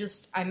I'm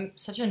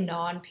such a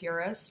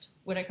non-purist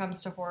when it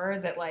comes to horror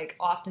that like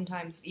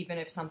oftentimes even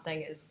if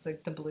something is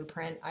the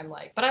blueprint, I'm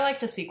like, but I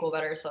liked a sequel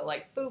better, so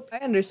like, boop. I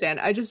understand.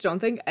 I just don't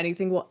think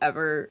anything will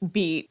ever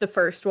beat the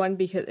first one,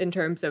 because in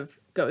terms of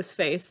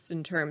Ghostface,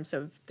 in terms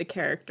of the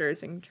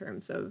characters, in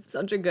terms of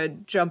such a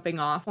good jumping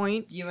off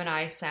point. You and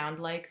I sound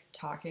like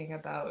talking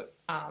about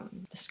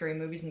the Scream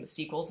movies and the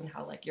sequels and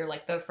how like you're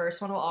like, the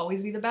first one will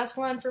always be the best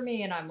one for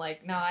me, and I'm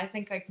like, no, I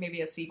think like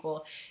maybe a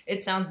sequel.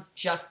 It sounds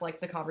just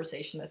like the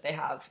conversation that they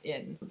have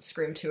in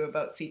Scream 2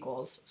 about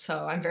sequels,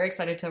 so I'm very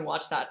excited to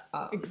watch that.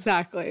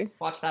 Exactly.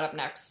 Watch that up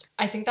next.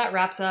 I think that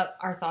wraps up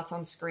our thoughts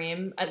on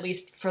Scream, at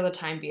least for the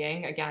time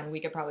being. Again, we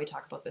could probably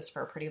talk about this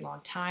for a pretty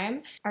long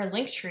time. Our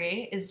link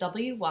tree is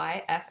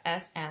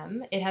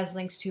WYFSM. It has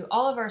links to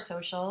all of our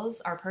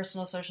socials, our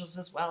personal socials,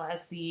 as well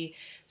as the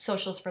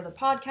socials for the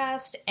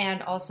podcast,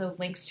 and also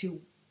links to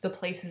the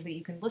places that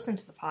you can listen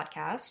to the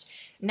podcast.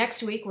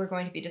 Next week, we're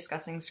going to be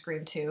discussing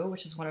Scream 2,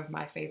 which is one of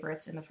my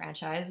favorites in the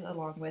franchise,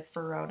 along with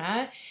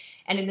Verona.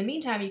 And in the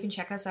meantime, you can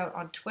check us out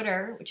on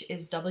Twitter, which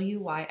is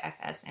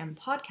WYFSM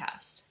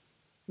Podcast.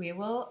 We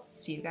will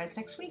see you guys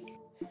next week.